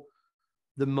more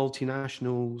the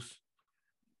multinationals,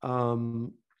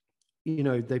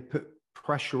 they put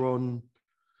pressure on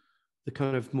the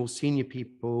kind of more senior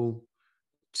people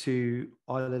to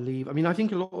either leave. I mean, I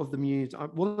think a lot of the news,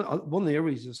 one of the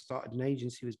reasons I started an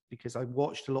agency was because I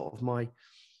watched a lot of my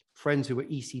friends who were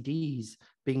ECDs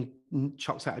being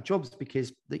chucked out of jobs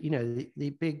because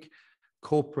the big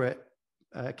corporate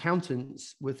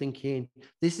accountants were thinking,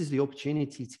 this is the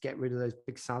opportunity to get rid of those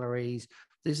big salaries.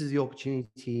 This is the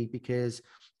opportunity because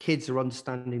kids are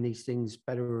understanding these things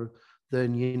better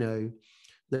than,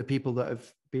 the people that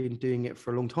have been doing it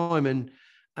for a long time. And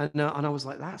I was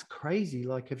like, that's crazy.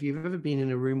 Like, if you've ever been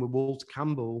in a room with Walter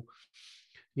Campbell,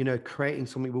 creating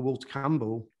something with Walter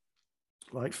Campbell,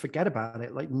 like, forget about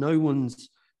it. Like, no one's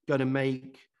going to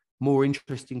make more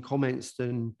interesting comments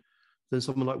than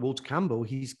someone like Walter Campbell.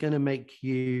 He's going to make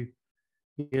you,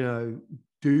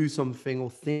 do something or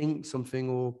think something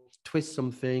or twist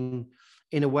something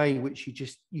in a way which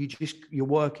your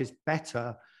work is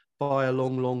better by a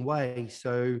long, long way.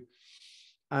 So,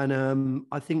 and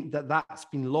I think that's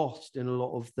been lost in a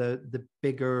lot of the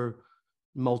bigger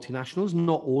multinationals.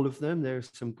 Not all of them. There's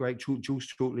some great. Jules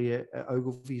Shortley at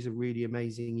Ogilvy is a really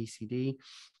amazing ECD,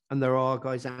 and there are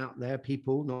guys out there,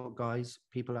 people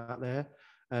out there,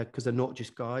 because they're not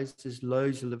just guys. There's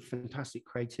loads of fantastic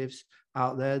creatives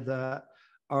out there that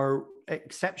are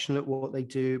exceptional at what they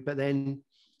do, but then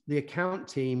the account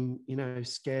team,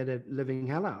 scared the living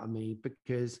hell out of me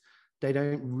because they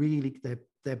don't really,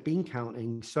 they're bean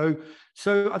counting. So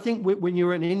I think when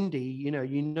you're an indie,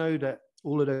 you know that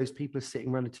all of those people are sitting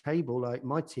around a table. Like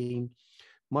my team,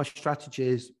 my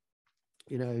strategist,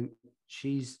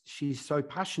 she's so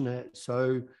passionate.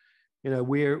 So,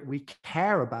 we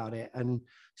care about it. And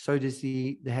so does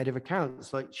the head of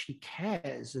accounts. Like, she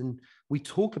cares. And we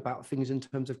talk about things in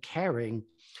terms of caring,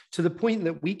 to the point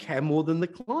that we care more than the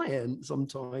client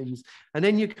sometimes. And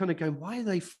then you're kind of going, why are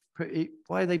they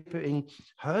putting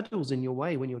hurdles in your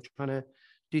way when you're trying to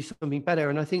do something better?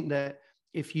 And I think that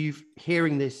if you're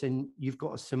hearing this and you've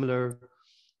got a similar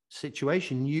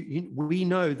situation, we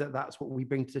know that that's what we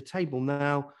bring to the table.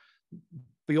 Now,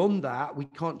 beyond that, we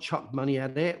can't chuck money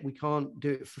at it. We can't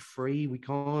do it for free. We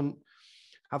can't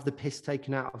have the piss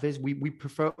taken out of us. We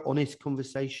prefer honest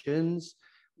conversations.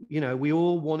 We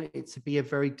all want it to be a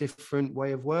very different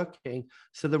way of working.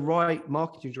 So the right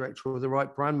marketing director or the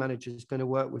right brand manager is going to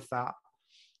work with that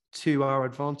to our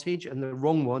advantage, and the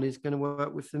wrong one is going to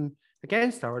work with them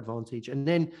against our advantage. And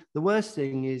then the worst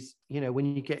thing is,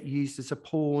 when you get used as a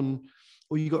pawn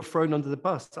or you got thrown under the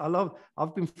bus.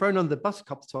 I've been thrown under the bus a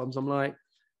couple of times. I'm like,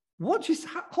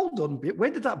 hold on a bit.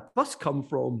 Where did that bus come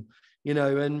from?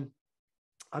 And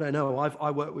I don't know.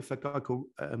 I work with a guy called,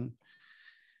 I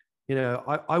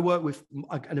work with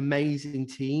an amazing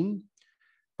team,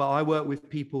 but I work with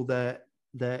people that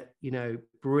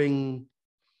bring,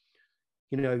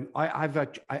 I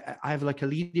have like a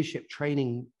leadership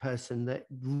training person that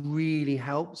really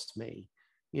helps me,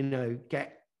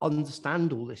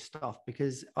 understand all this stuff,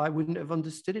 because I wouldn't have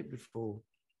understood it before.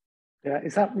 Yeah,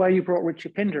 is that why you brought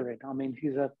Richard Pinder in? I mean,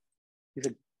 he's a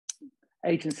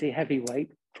agency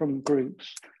heavyweight from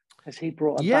groups. Has he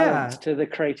brought a balance to the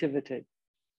creativity?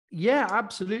 Yeah,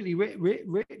 absolutely.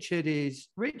 Richard's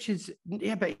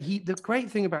yeah, but the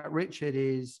great thing about Richard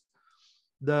is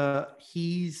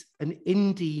he's an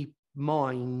indie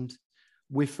mind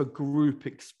with a group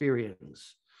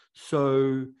experience.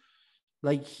 So,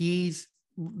 like,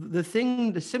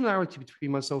 the similarity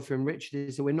between myself and Richard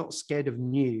is that we're not scared of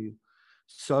new.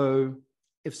 So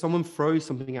if someone throws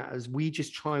something at us, we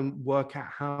just try and work out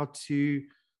how to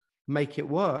make it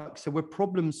work. So we're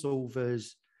problem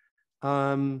solvers.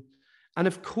 And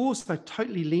of course, I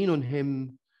totally lean on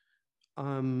him.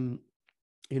 I mean,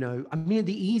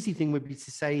 the easy thing would be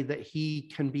to say that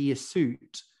he can be a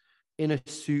suit in a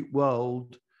suit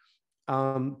world.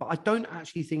 But I don't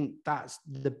actually think that's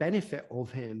the benefit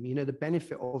of him. The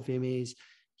benefit of him is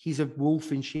he's a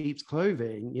wolf in sheep's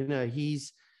clothing.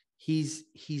 He's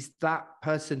that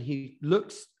person who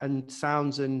looks and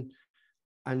sounds and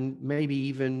maybe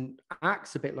even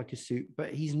acts a bit like a suit,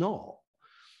 but he's not.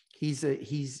 He's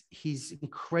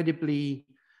incredibly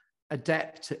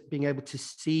adept at being able to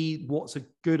see what's a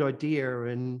good idea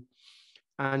and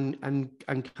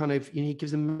kind of, he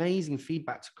gives amazing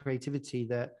feedback to creativity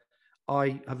that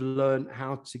I have learned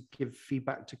how to give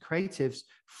feedback to creatives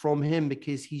from him,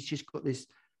 because he's just got this,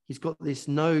 he's got this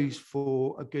nose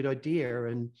for a good idea.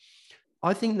 And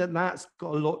I think that that's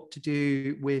got a lot to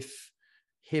do with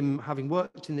him having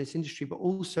worked in this industry, but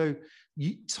also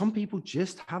some people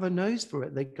just have a nose for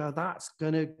it. They go, that's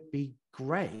going to be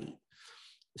great.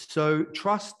 So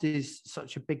trust is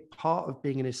such a big part of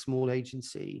being in a small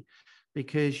agency,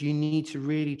 because you need to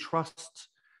really trust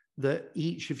that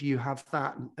each of you have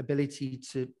that ability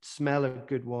to smell a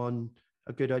good one,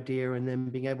 a good idea, and then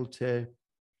being able to,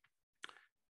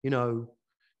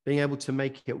 being able to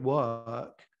make it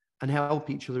work and help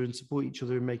each other and support each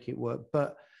other in making it work.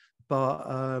 But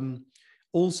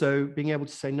also being able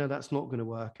to say, no, that's not going to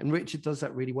work. And Richard does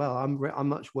that really well. I'm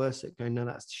much worse at going, no,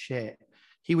 that's shit.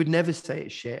 He would never say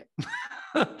it's shit.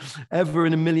 Ever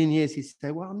in a million years, he'd say,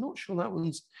 well, I'm not sure that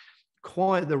one's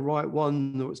quite the right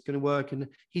one or it's going to work. And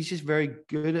he's just very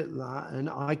good at that. And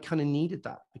I kind of needed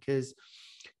that, because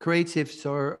creatives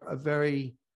are a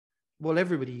very, well,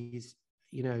 everybody's,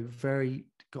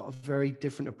 got a very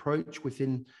different approach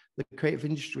within the creative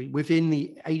industry, within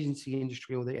the agency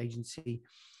industry or the agency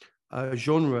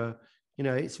genre.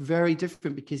 It's very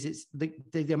different, because it's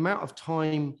the amount of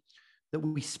time that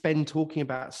we spend talking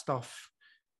about stuff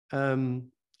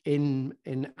in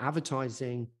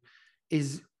advertising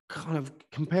is kind of,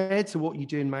 compared to what you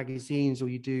do in magazines or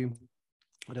you do,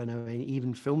 I don't know,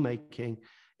 even filmmaking,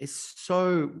 it's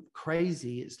so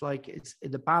crazy. It's like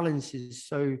the balance is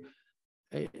so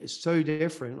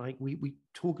different. Like we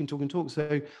talk and talk and talk.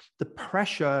 So the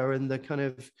pressure and the kind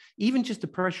of, even just the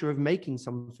pressure of making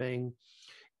something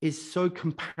is so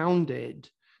compounded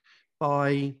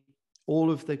by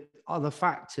all of the other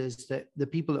factors that the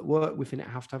people that work within it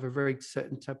have to have a very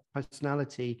certain type of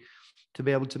personality to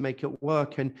be able to make it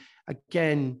work. And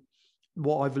again,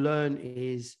 what I've learned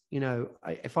is,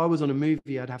 if I was on a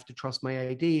movie, I'd have to trust my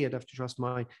AD, I'd have to trust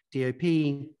my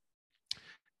DOP.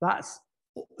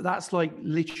 That's like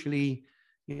literally,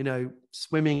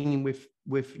 swimming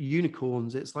with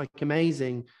unicorns. It's like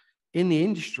amazing. In the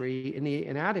industry,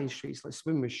 in ad industry, it's like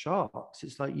swimming with sharks.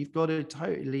 It's like you've got to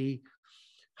totally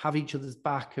have each other's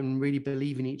back and really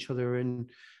believe in each other and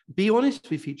be honest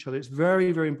with each other. It's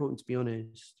very, very important to be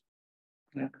honest.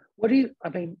 Yeah.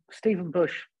 Stephen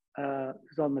Bush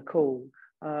is on the call,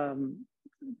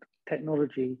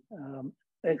 technology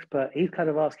expert. He's kind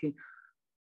of asking,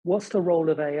 what's the role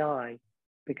of AI?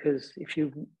 Because if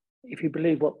you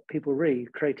believe what people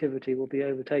read, creativity will be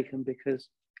overtaken because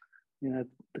the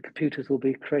computers will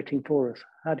be creating for us.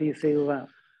 How do you feel that?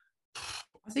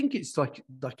 I think it's like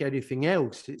anything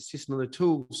else. It's just another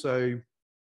tool. So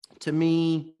to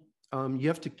me, you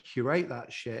have to curate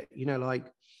that shit. Like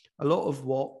a lot of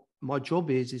what my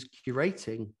job is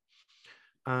curating,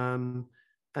 and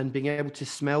being able to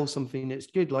smell something that's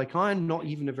good. Like I'm not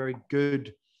even a very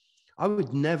good. I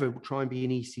would never try and be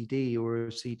an ECD or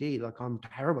a CD. Like I'm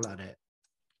terrible at it.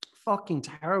 Fucking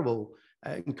terrible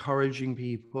at encouraging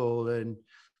people and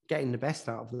getting the best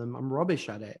out of them. I'm rubbish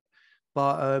at it.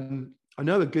 But I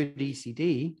know a good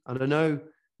ECD and I know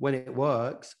when it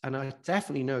works, and I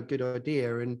definitely know a good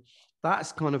idea. And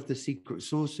that's kind of the secret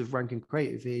sauce of Rankin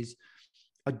Creative is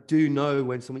I do know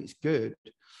when something's good.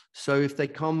 So if they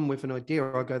come with an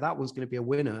idea, I go, that one's going to be a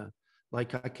winner.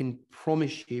 Like I can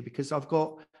promise you, because I've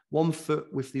got one foot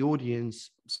with the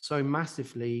audience so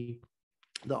massively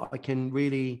that I can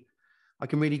really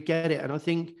get it. And I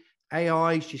think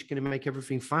AI is just going to make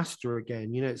everything faster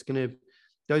again.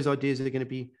 Those ideas are going to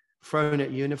be thrown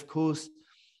at you. And of course,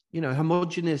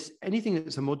 homogenous, anything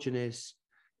that's homogenous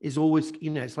is always,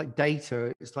 it's like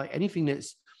data. It's like anything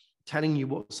that's telling you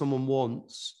what someone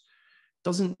wants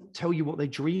doesn't tell you what they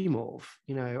dream of.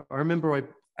 I remember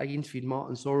I interviewed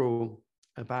Martin Sorrell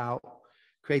about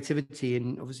creativity,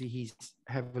 and obviously he's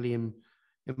heavily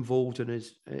involved and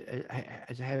is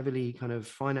heavily kind of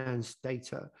financed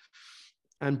data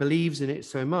and believes in it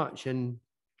so much. And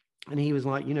he was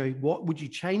like, what would you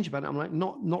change about it? I'm like,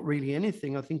 not really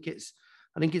anything. I think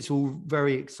it's all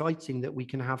very exciting that we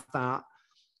can have that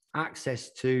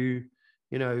access to,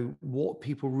 what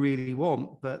people really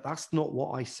want, but that's not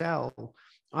what I sell.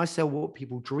 I sell what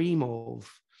people dream of.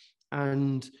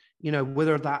 And,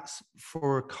 whether that's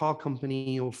for a car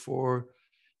company or for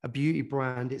a beauty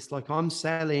brand, it's like I'm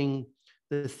selling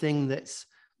the thing that's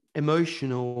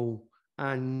emotional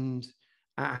and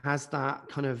has that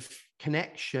kind of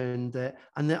connection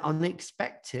and the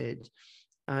unexpected.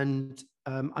 And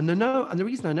the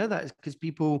reason I know that is because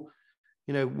people,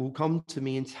 will come to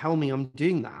me and tell me I'm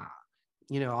doing that.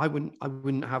 I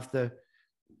wouldn't have the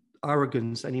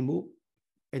arrogance anymore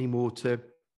to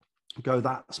go,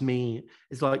 that's me.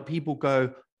 It's like people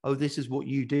go, oh, this is what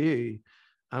you do.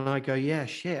 And I go, yeah,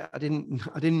 shit, I didn't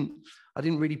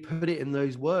really put it in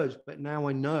those words, but now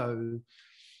I know.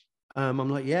 I'm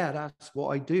like, yeah, that's what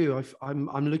I do.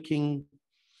 I'm looking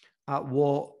at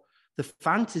what the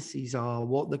fantasies are,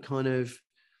 what the kind of,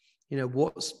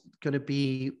 what's going to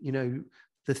be,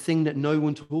 the thing that no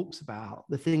one talks about,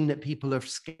 the thing that people are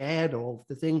scared of,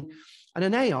 the thing, and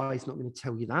an AI is not going to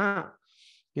tell you that,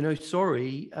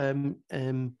 sorry.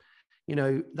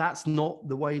 That's not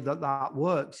the way that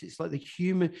works. It's like the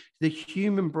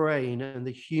human brain and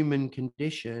the human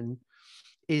condition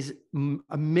is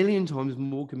a million times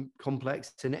more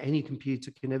complex than any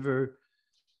computer can ever,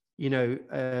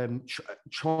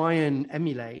 try and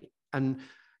emulate. And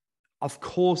of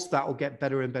course, that will get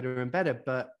better and better and better.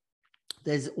 But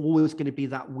there's always going to be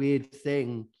that weird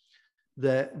thing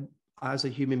that, as a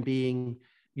human being,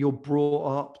 you're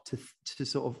brought up to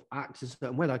sort of act a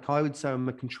certain way. Like I would say I'm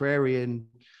a contrarian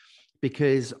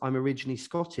because I'm originally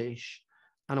Scottish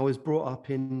and I was brought up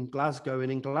in Glasgow.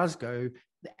 And in Glasgow,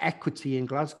 the equity in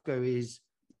Glasgow is,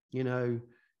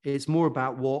 it's more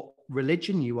about what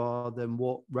religion you are than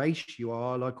what race you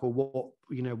are, like, or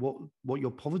what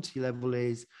your poverty level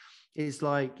is. It's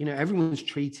like, everyone's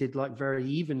treated like very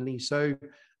evenly. So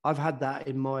I've had that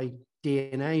in my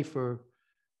DNA for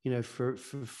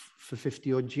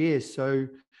 50 odd years. So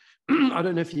I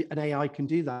don't know if an AI can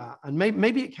do that. And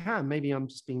maybe it can, maybe I'm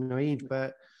just being naive,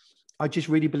 but I just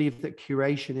really believe that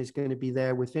curation is going to be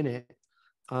there within it.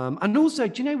 And also,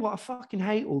 do you know what? I fucking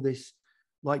hate all this,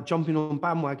 like jumping on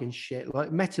bandwagon shit, like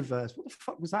metaverse. What the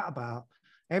fuck was that about?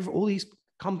 All these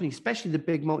companies, especially the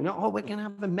big multi, oh, we're going to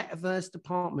have a metaverse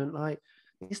department. Like,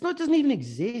 it doesn't even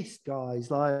exist,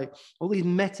 guys. Like all these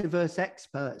metaverse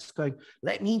experts going,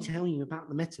 let me tell you about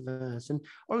the metaverse. And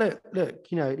look, at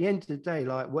the end of the day,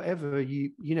 like whatever if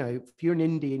you're an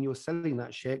indie and you're selling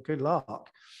that shit, good luck.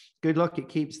 Good luck. It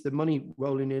keeps the money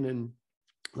rolling in, and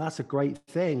that's a great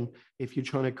thing if you're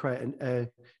trying to create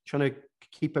trying to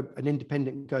keep an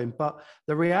independent going. But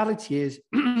the reality is,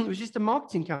 it was just a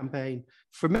marketing campaign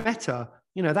for Meta.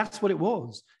 That's what it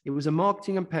was. It was a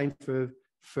marketing campaign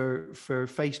for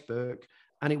Facebook,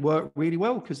 and it worked really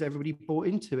well because everybody bought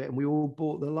into it and we all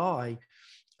bought the lie.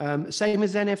 Same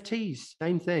as NFTs,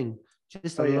 same thing,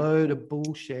 just a load of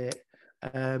bullshit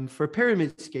for a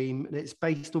pyramid scheme, and it's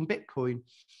based on Bitcoin.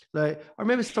 Like, I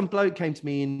remember some bloke came to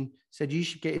me and said, you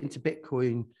should get into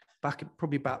Bitcoin back at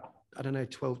probably about, I don't know,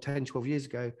 12 years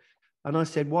ago. And I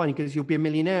said, why? Because you'll be a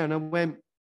millionaire. And I went,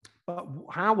 but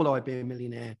how will I be a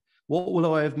millionaire? What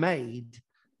will I have made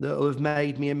that will have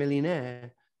made me a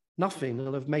millionaire? Nothing.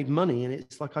 I'll have made money. And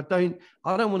it's like, I don't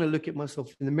want to look at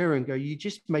myself in the mirror and go, you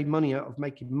just made money out of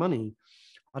making money.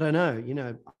 I don't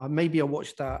know. Maybe I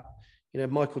watched that,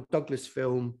 Michael Douglas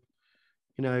film,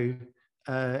 in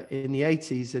the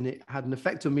 80s, and it had an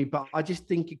effect on me. But I just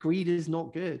think greed is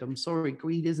not good. I'm sorry,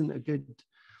 greed isn't a good.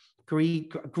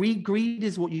 Greed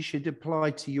is what you should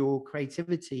apply to your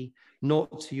creativity,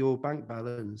 not to your bank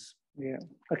balance. Yeah.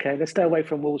 Okay. Let's stay away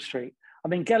from Wall Street. I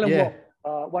mean, Gellin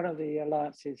Watt, one of the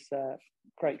Alliance's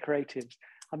great creatives.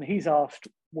 I mean, he's asked,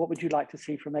 what would you like to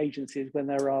see from agencies when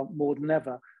there are more than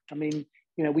ever? I mean,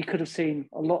 we could have seen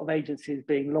a lot of agencies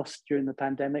being lost during the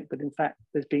pandemic, but in fact,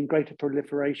 there's been greater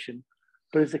proliferation.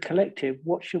 But as a collective,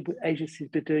 what should agencies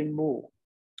be doing more?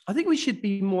 I think we should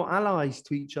be more allies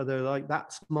to each other. Like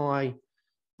that's my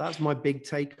big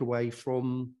takeaway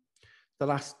from the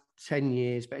last 10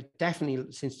 years, but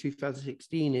definitely since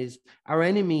 2016, is our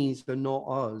enemies are not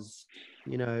us.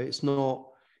 It's not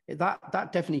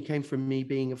that definitely came from me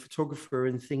being a photographer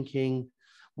and thinking,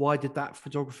 why did that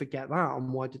photographer get that?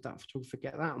 And why did that photographer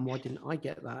get that? And why didn't I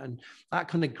get that? And that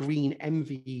kind of green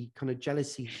envy, kind of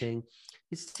jealousy thing,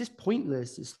 it's just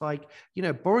pointless. It's like,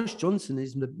 Boris Johnson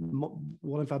is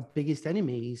one of our biggest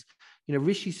enemies.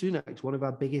 Rishi Sunak is one of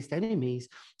our biggest enemies,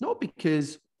 not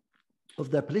because of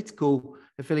their political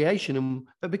affiliation,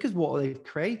 but because what they've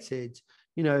created,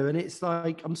 and it's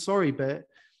like, I'm sorry, but,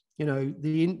 I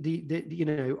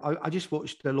just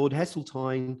watched the Lord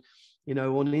Heseltine,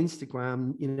 on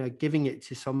Instagram, giving it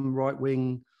to some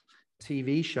right-wing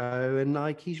TV show, and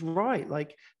like, he's right.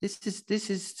 Like, this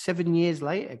is 7 years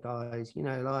later, guys.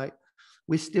 Like,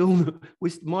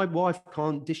 my wife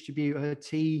can't distribute her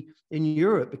tea in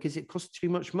Europe because it costs too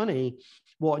much money.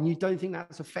 What? And you don't think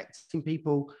that's affecting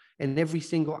people in every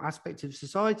single aspect of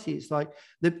society? It's like,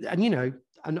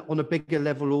 and on a bigger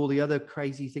level, all the other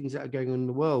crazy things that are going on in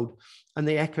the world, and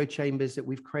the echo chambers that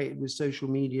we've created with social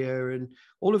media and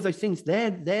all of those things,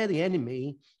 they're the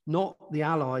enemy, not the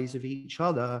allies of each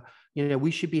other.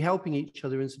 We should be helping each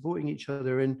other and supporting each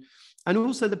other. And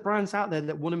also the brands out there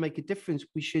that want to make a difference,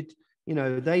 we should,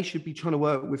 they should be trying to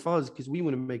work with us because we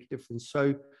want to make a difference.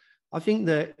 So I think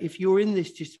that if you're in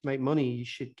this just to make money, you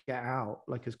should get out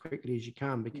like as quickly as you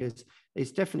can, because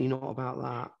it's definitely not about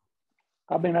that.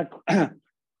 I mean,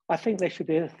 I think there should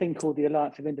be a thing called the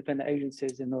Alliance of Independent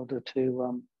Agencies in order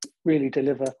to really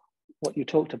deliver what you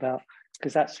talked about,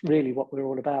 because that's really what we're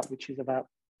all about, which is about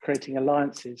creating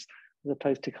alliances as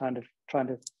opposed to kind of trying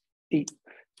to eat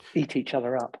each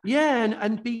other up. Yeah,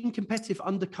 and being competitive,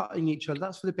 undercutting each other.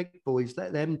 That's for the big boys.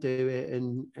 Let them do it.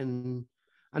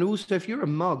 And also, if you're a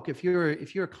mug, if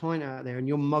you're a client out there and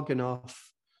you're mug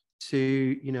enough to,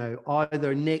 you know,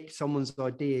 either nick someone's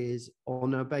ideas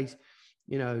on a base,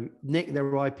 you know, nick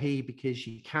their IP because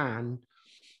you can,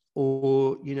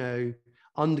 or, you know,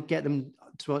 get them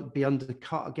to be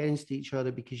undercut against each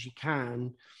other because you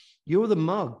can, you're the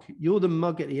mug. You're the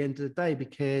mug at the end of the day,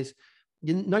 because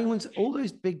no one's, all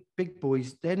those big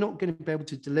boys, they're not going to be able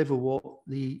to deliver what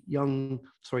the young,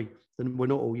 sorry, we're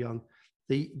not all young,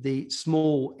 the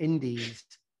small indies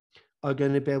are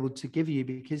going to be able to give you,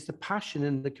 because the passion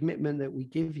and the commitment that we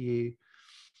give you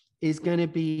is going to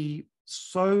be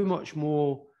so much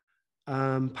more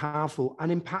powerful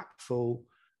and impactful.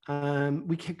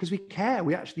 Because we care,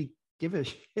 we actually give a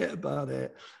shit about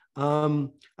it,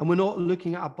 and we're not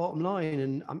looking at our bottom line.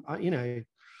 And you know,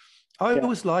 I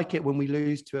always like it when we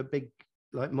lose to a big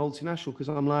like multinational, because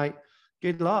I'm like,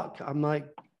 good luck. I'm like,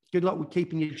 good luck with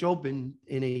keeping your job in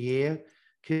a year,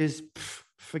 because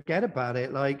forget about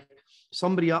it. Like,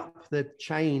 somebody up the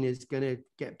chain is going to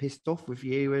get pissed off with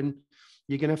you, and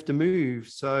you're going to have to move.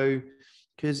 So,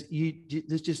 because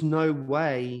there's just no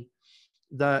way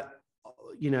that,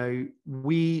 you know,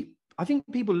 I think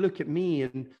people look at me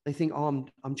and they think, oh,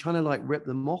 I'm trying to like rip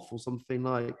them off or something,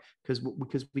 like,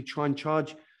 because we try and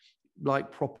charge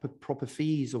like proper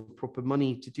fees or proper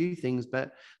money to do things.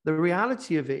 But the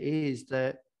reality of it is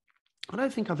that I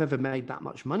don't think I've ever made that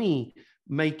much money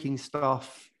making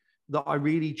stuff that I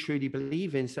really truly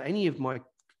believe in. So any of my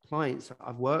clients that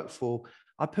I've worked for,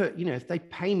 I put, you know, if they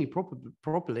pay me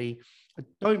properly, I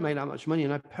don't make that much money,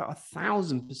 and I put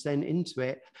 1,000% into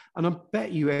it. And I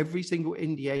bet you every single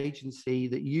indie agency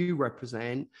that you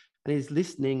represent and is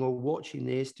listening or watching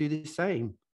this do the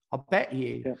same. I bet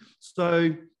you. Yeah.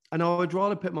 So, and I would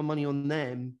rather put my money on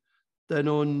them than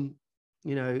on,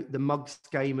 you know, the mugs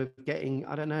game of getting,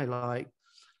 I don't know, like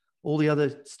all the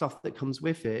other stuff that comes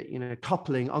with it, you know,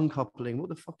 coupling, uncoupling, what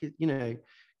the fuck is, you know,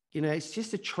 it's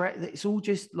just a trend. It's all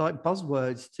just like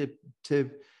buzzwords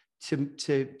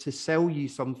to sell you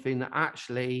something that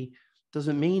actually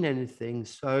doesn't mean anything.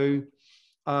 So,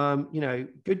 you know,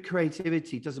 good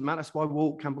creativity doesn't matter. That's why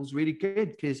Walt Campbell's really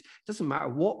good, because it doesn't matter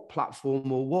what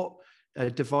platform or what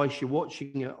device you're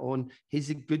watching it on. He's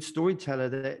a good storyteller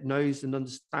that knows and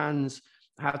understands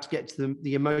how to get to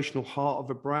the emotional heart of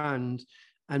a brand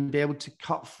and be able to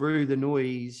cut through the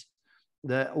noise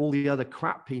that all the other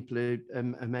crap people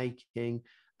are making,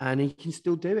 and he can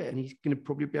still do it, and he's going to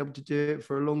probably be able to do it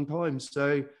for a long time.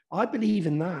 So I believe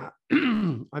in that.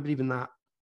 I believe in that.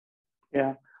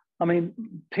 Yeah. I mean,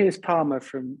 Piers Palmer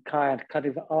from Kayad kind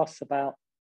of asks about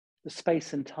the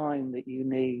space and time that you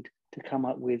need to come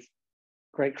up with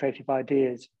great creative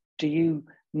ideas. Do you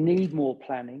need more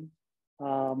planning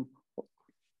to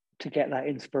get that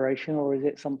inspiration, or is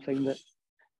it something that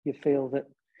you feel that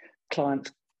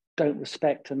clients don't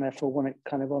respect and therefore want it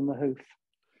kind of on the hoof?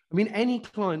 I mean, any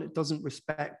client that doesn't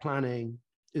respect planning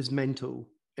is mental,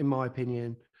 in my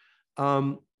opinion.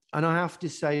 And I have to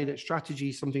say that strategy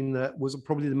is something that was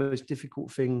probably the most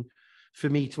difficult thing for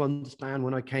me to understand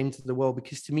when I came to the world,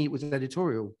 because to me it was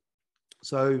editorial.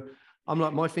 So I'm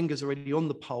like, my finger's already on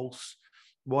the pulse.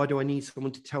 Why do I need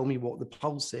someone to tell me what the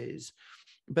pulse is?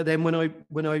 But then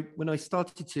when I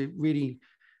started to really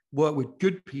work with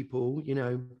good people, you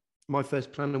know, my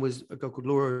first planner was a girl called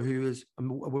Laura, who is a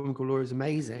woman called Laura, is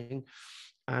amazing.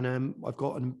 And I've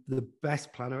got the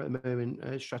best planner at the moment,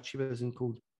 a strategy person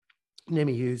called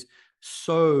Nimi, who's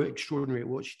so extraordinary at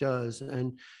what she does.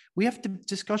 And we have the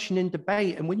discussion and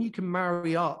debate. And when you can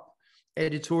marry up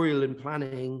editorial and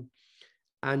planning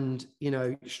and, you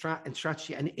know,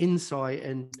 strategy and insight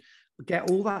and get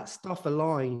all that stuff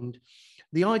aligned,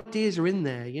 the ideas are in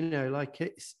there, you know, like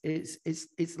it's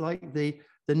like the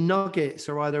nuggets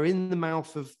are either in the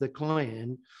mouth of the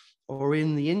client or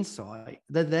in the insight.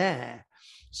 They're there.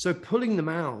 So pulling them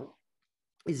out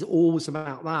is always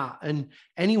about that. And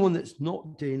anyone that's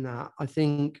not doing that, I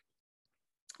think,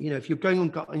 you know, if you're going on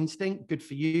gut instinct, good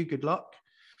for you, good luck.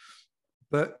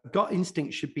 But gut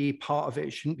instinct should be part of it.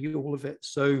 It shouldn't be all of it.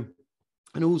 So,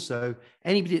 and also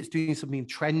anybody that's doing something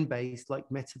trend-based like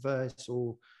metaverse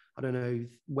or, I don't know,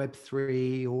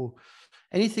 Web3 or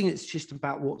anything that's just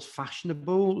about what's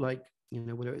fashionable, like, you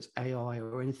know, whether it's AI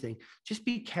or anything, just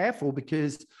be careful,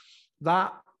 because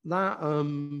that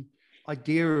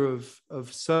idea of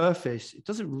surface, it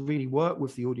doesn't really work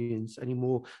with the audience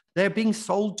anymore. They're being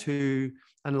sold to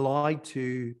and lied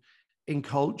to in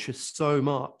culture so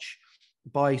much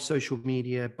by social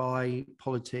media, by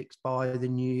politics, by the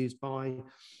news, by,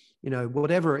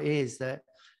 whatever it is. That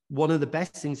one of the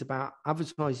best things about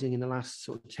advertising in the last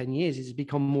sort of 10 years is it's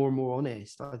become more and more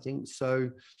honest, I think.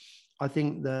 So I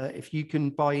think that if you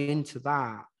can buy into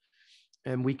that,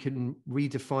 and we can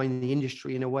redefine the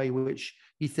industry in a way which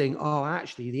you think, oh,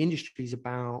 actually, the industry is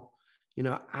about,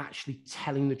 actually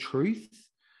telling the truth,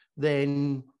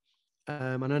 then,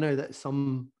 and I know that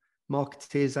some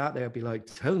marketeers out there will be like,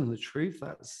 telling the truth,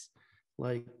 that's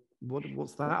like,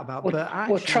 what's that about? But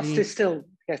actually, trust is still,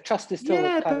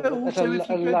 but also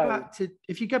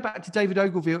if you go back to David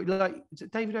Ogilvy, like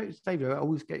David, I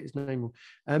always get his name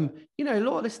wrong. A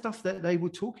lot of the stuff that they were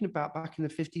talking about back in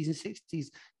the 50s and 60s,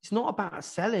 it's not about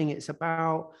selling, it's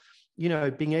about,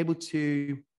 being able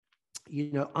to,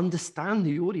 understand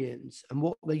the audience and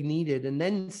what they needed and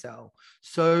then sell.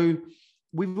 So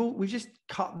we've just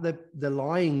cut the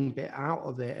lying bit out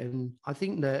of it. And I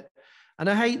think that, and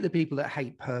I hate the people that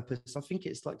hate purpose. I think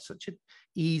it's like such an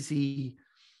easy,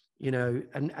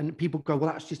 and people go,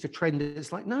 well, that's just a trend.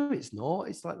 It's like, no, it's not.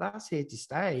 It's like, that's here to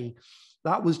stay.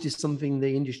 That was just something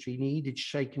the industry needed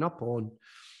shaken up on.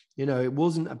 It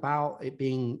wasn't about it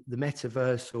being the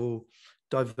metaverse or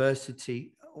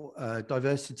diversity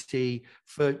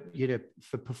for,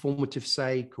 for performative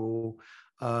sake, or,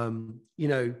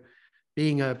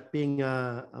 being a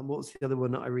what's the other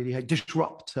one that I really hate?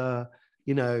 Disruptor.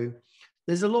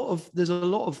 There's a lot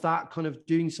of that kind of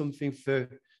doing something for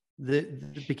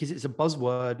because it's a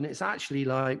buzzword, and it's actually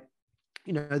like,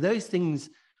 those things,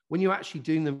 when you're actually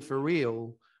doing them for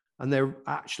real and they're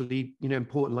actually,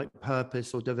 important, like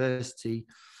purpose or diversity,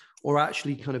 or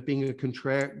actually kind of being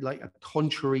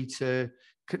contrary to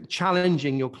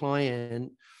challenging your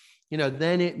client,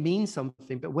 then it means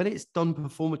something. But when it's done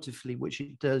performatively, which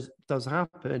it does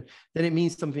happen, then it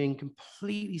means something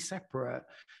completely separate.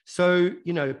 So,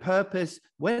 purpose,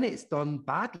 when it's done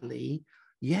badly,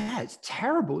 yeah, it's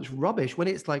terrible. It's rubbish. When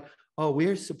it's like, oh,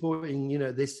 we're supporting,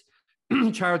 this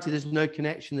charity, there's no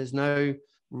connection, there's no,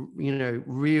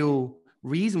 real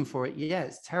reason for it. Yeah,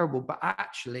 it's terrible. But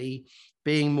actually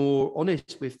being more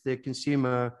honest with the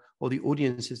consumer or the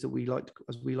audiences that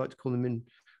as we like to call them in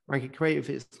Rankin Creative,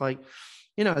 it's like,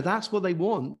 that's what they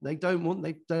want. They don't want,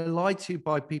 they're lied to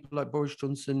by people like Boris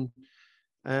Johnson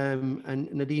and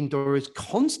Nadine Dorries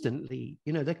constantly.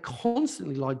 They're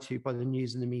constantly lied to by the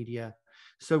news and the media.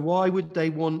 So why would they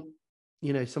want,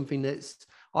 something that's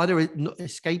either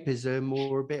escapism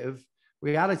or a bit of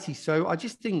reality? So I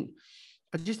just think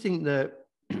that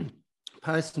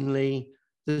personally,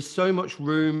 there's so much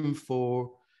room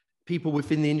for people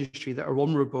within the industry that are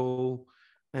honorable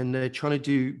and they're trying to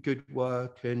do good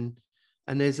work, and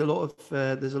there's a lot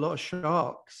of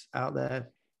sharks out there.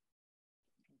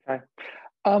 Okay,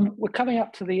 we're coming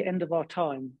up to the end of our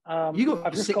time. I've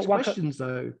just got 6 questions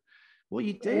though. What are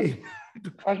you doing?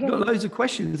 I've got loads of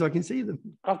questions. I can see them.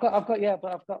 I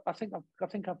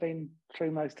think I've been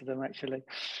through most of them actually.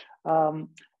 And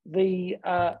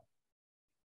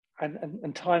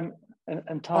time.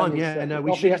 Yeah, no,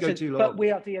 we shouldn't go too long. But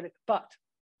we are the end. But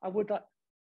I would like,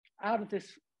 out of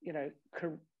this,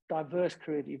 diverse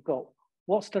career that you've got,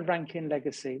 what's the Rankin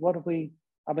legacy? We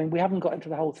haven't got into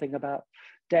the whole thing about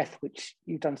death, which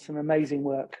you've done some amazing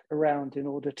work around in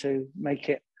order to make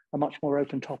it a much more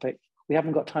open topic. We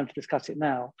haven't got time to discuss it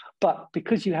now, but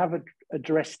because you have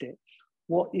addressed it,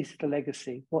 what is the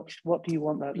legacy? What do you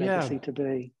want that legacy to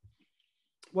be?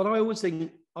 Well, I always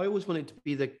wanted to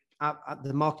be the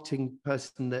marketing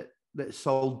person that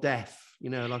sold death.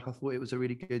 I thought it was a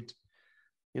really good,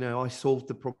 I solved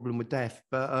the problem with death.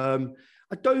 But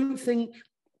I don't think,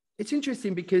 it's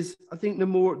interesting because I think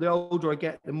the older I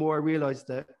get, the more I realize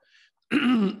that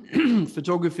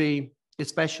photography,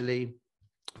 especially,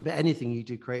 but anything you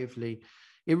do creatively,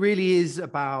 it really is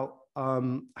about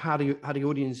how the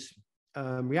audience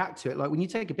react to it. Like when you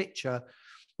take a picture,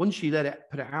 once you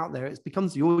put it out there, it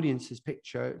becomes the audience's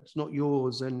picture. It's not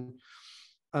yours. And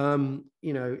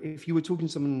if you were talking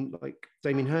to someone like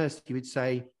Damien Hirst, you would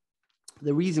say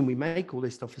the reason we make all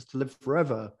this stuff is to live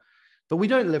forever, but we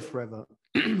don't live forever.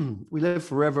 We live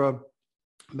forever,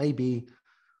 maybe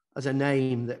as a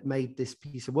name that made this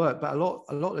piece of work, but a lot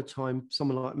of the time,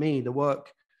 someone like me, the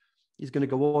work is going to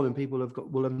go on and people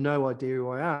will have no idea who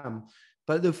I am.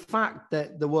 But the fact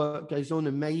that the work goes on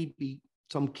and maybe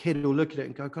some kid will look at it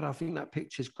and go, God, I think that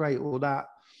picture's great, or that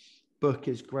book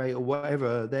is great, or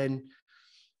whatever, then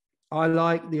I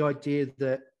like the idea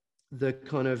that the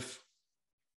kind of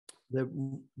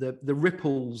the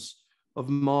ripples of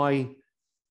my,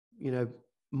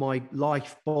 my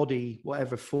life, body,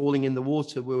 whatever, falling in the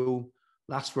water will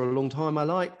last for a long time. I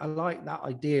like that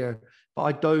idea, but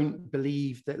I don't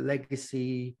believe that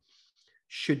legacy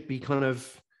should be kind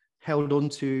of held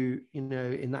onto, in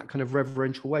that kind of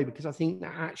reverential way, because I think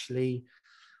that actually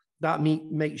that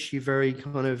makes you very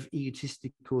kind of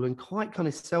egotistical and quite kind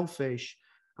of selfish.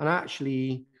 And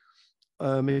actually,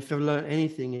 if I've learned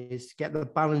anything, is to get the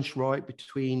balance right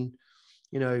between,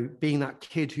 being that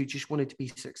kid who just wanted to be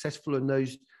successful and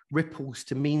those ripples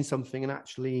to mean something, and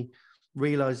actually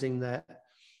realizing that,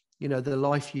 the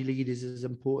life you lead is as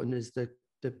important as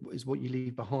is what you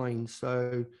leave behind.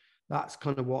 So that's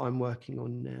kind of what I'm working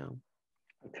on now.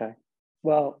 Okay.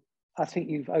 Well, I think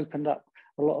you've opened up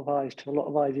a lot of eyes to a lot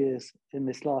of ideas in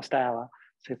this last hour.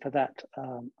 So for that,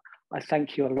 I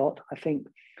thank you a lot. I think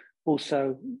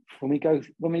also when we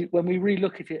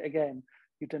relook at it again,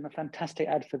 you've done a fantastic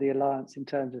ad for the Alliance in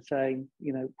terms of saying,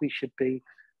 we should be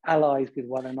allies with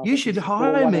one another. You should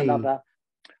hire me.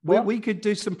 We could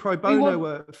do some pro bono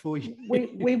work for you.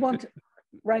 We want,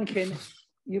 Rankin,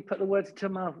 you put the words into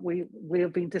my mouth. We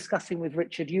have been discussing with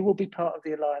Richard. You will be part of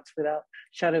the Alliance without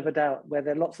shadow of a doubt, where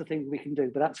there are lots of things we can do,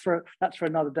 but that's for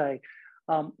another day.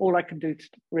 All I can do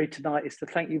read tonight is to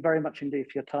thank you very much indeed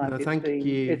for your time. No, thank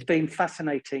you. It's been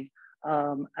fascinating,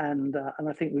 and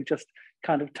I think we've just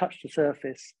kind of touched the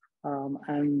surface.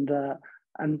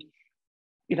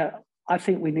 I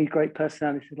think we need great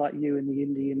personalities like you in the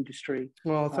indie industry.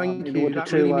 Well, thank you.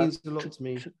 That really means a lot to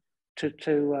me.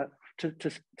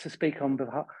 To speak on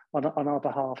our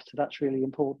behalf. So that's really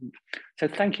important. So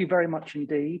thank you very much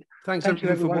indeed. Thank you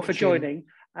everyone for joining.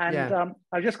 And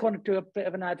I just want to do a bit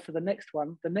of an ad for the next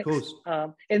one. The next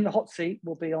In the Hot Seat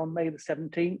will be on May the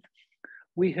 17th.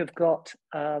 We have got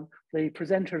the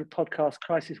presenter of the podcast,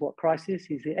 Crisis What Crisis.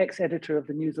 He's the ex-editor of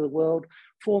the News of the World,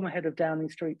 former head of Downing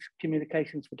Street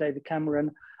Communications for David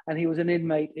Cameron, and he was an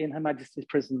inmate in Her Majesty's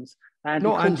prisons.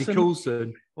 Andy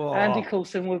Coulson. Oh. Andy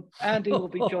Coulson will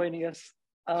be joining us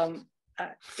on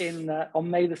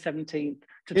May the 17th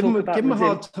to talk about. Give him a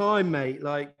hard time, mate.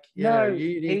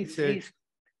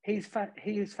 He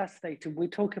is fascinating.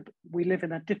 We live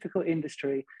in a difficult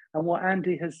industry, and what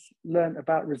Andy has learned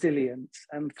about resilience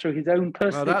and through his own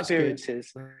personal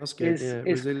experiences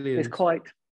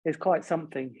is quite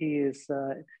something. He's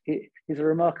a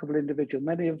remarkable individual.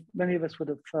 Many of us would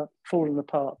have fallen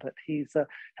apart, but he's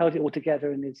held it all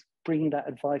together and is bringing that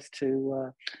advice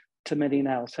to many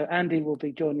now. So Andy will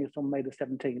be joining us on May the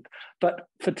 17th. But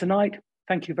for tonight,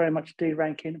 thank you very much, Dee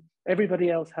Rankin. Everybody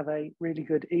else, have a really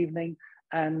good evening.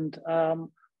 And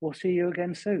we'll see you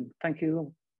again soon. Thank you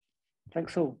all.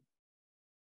 Thanks all.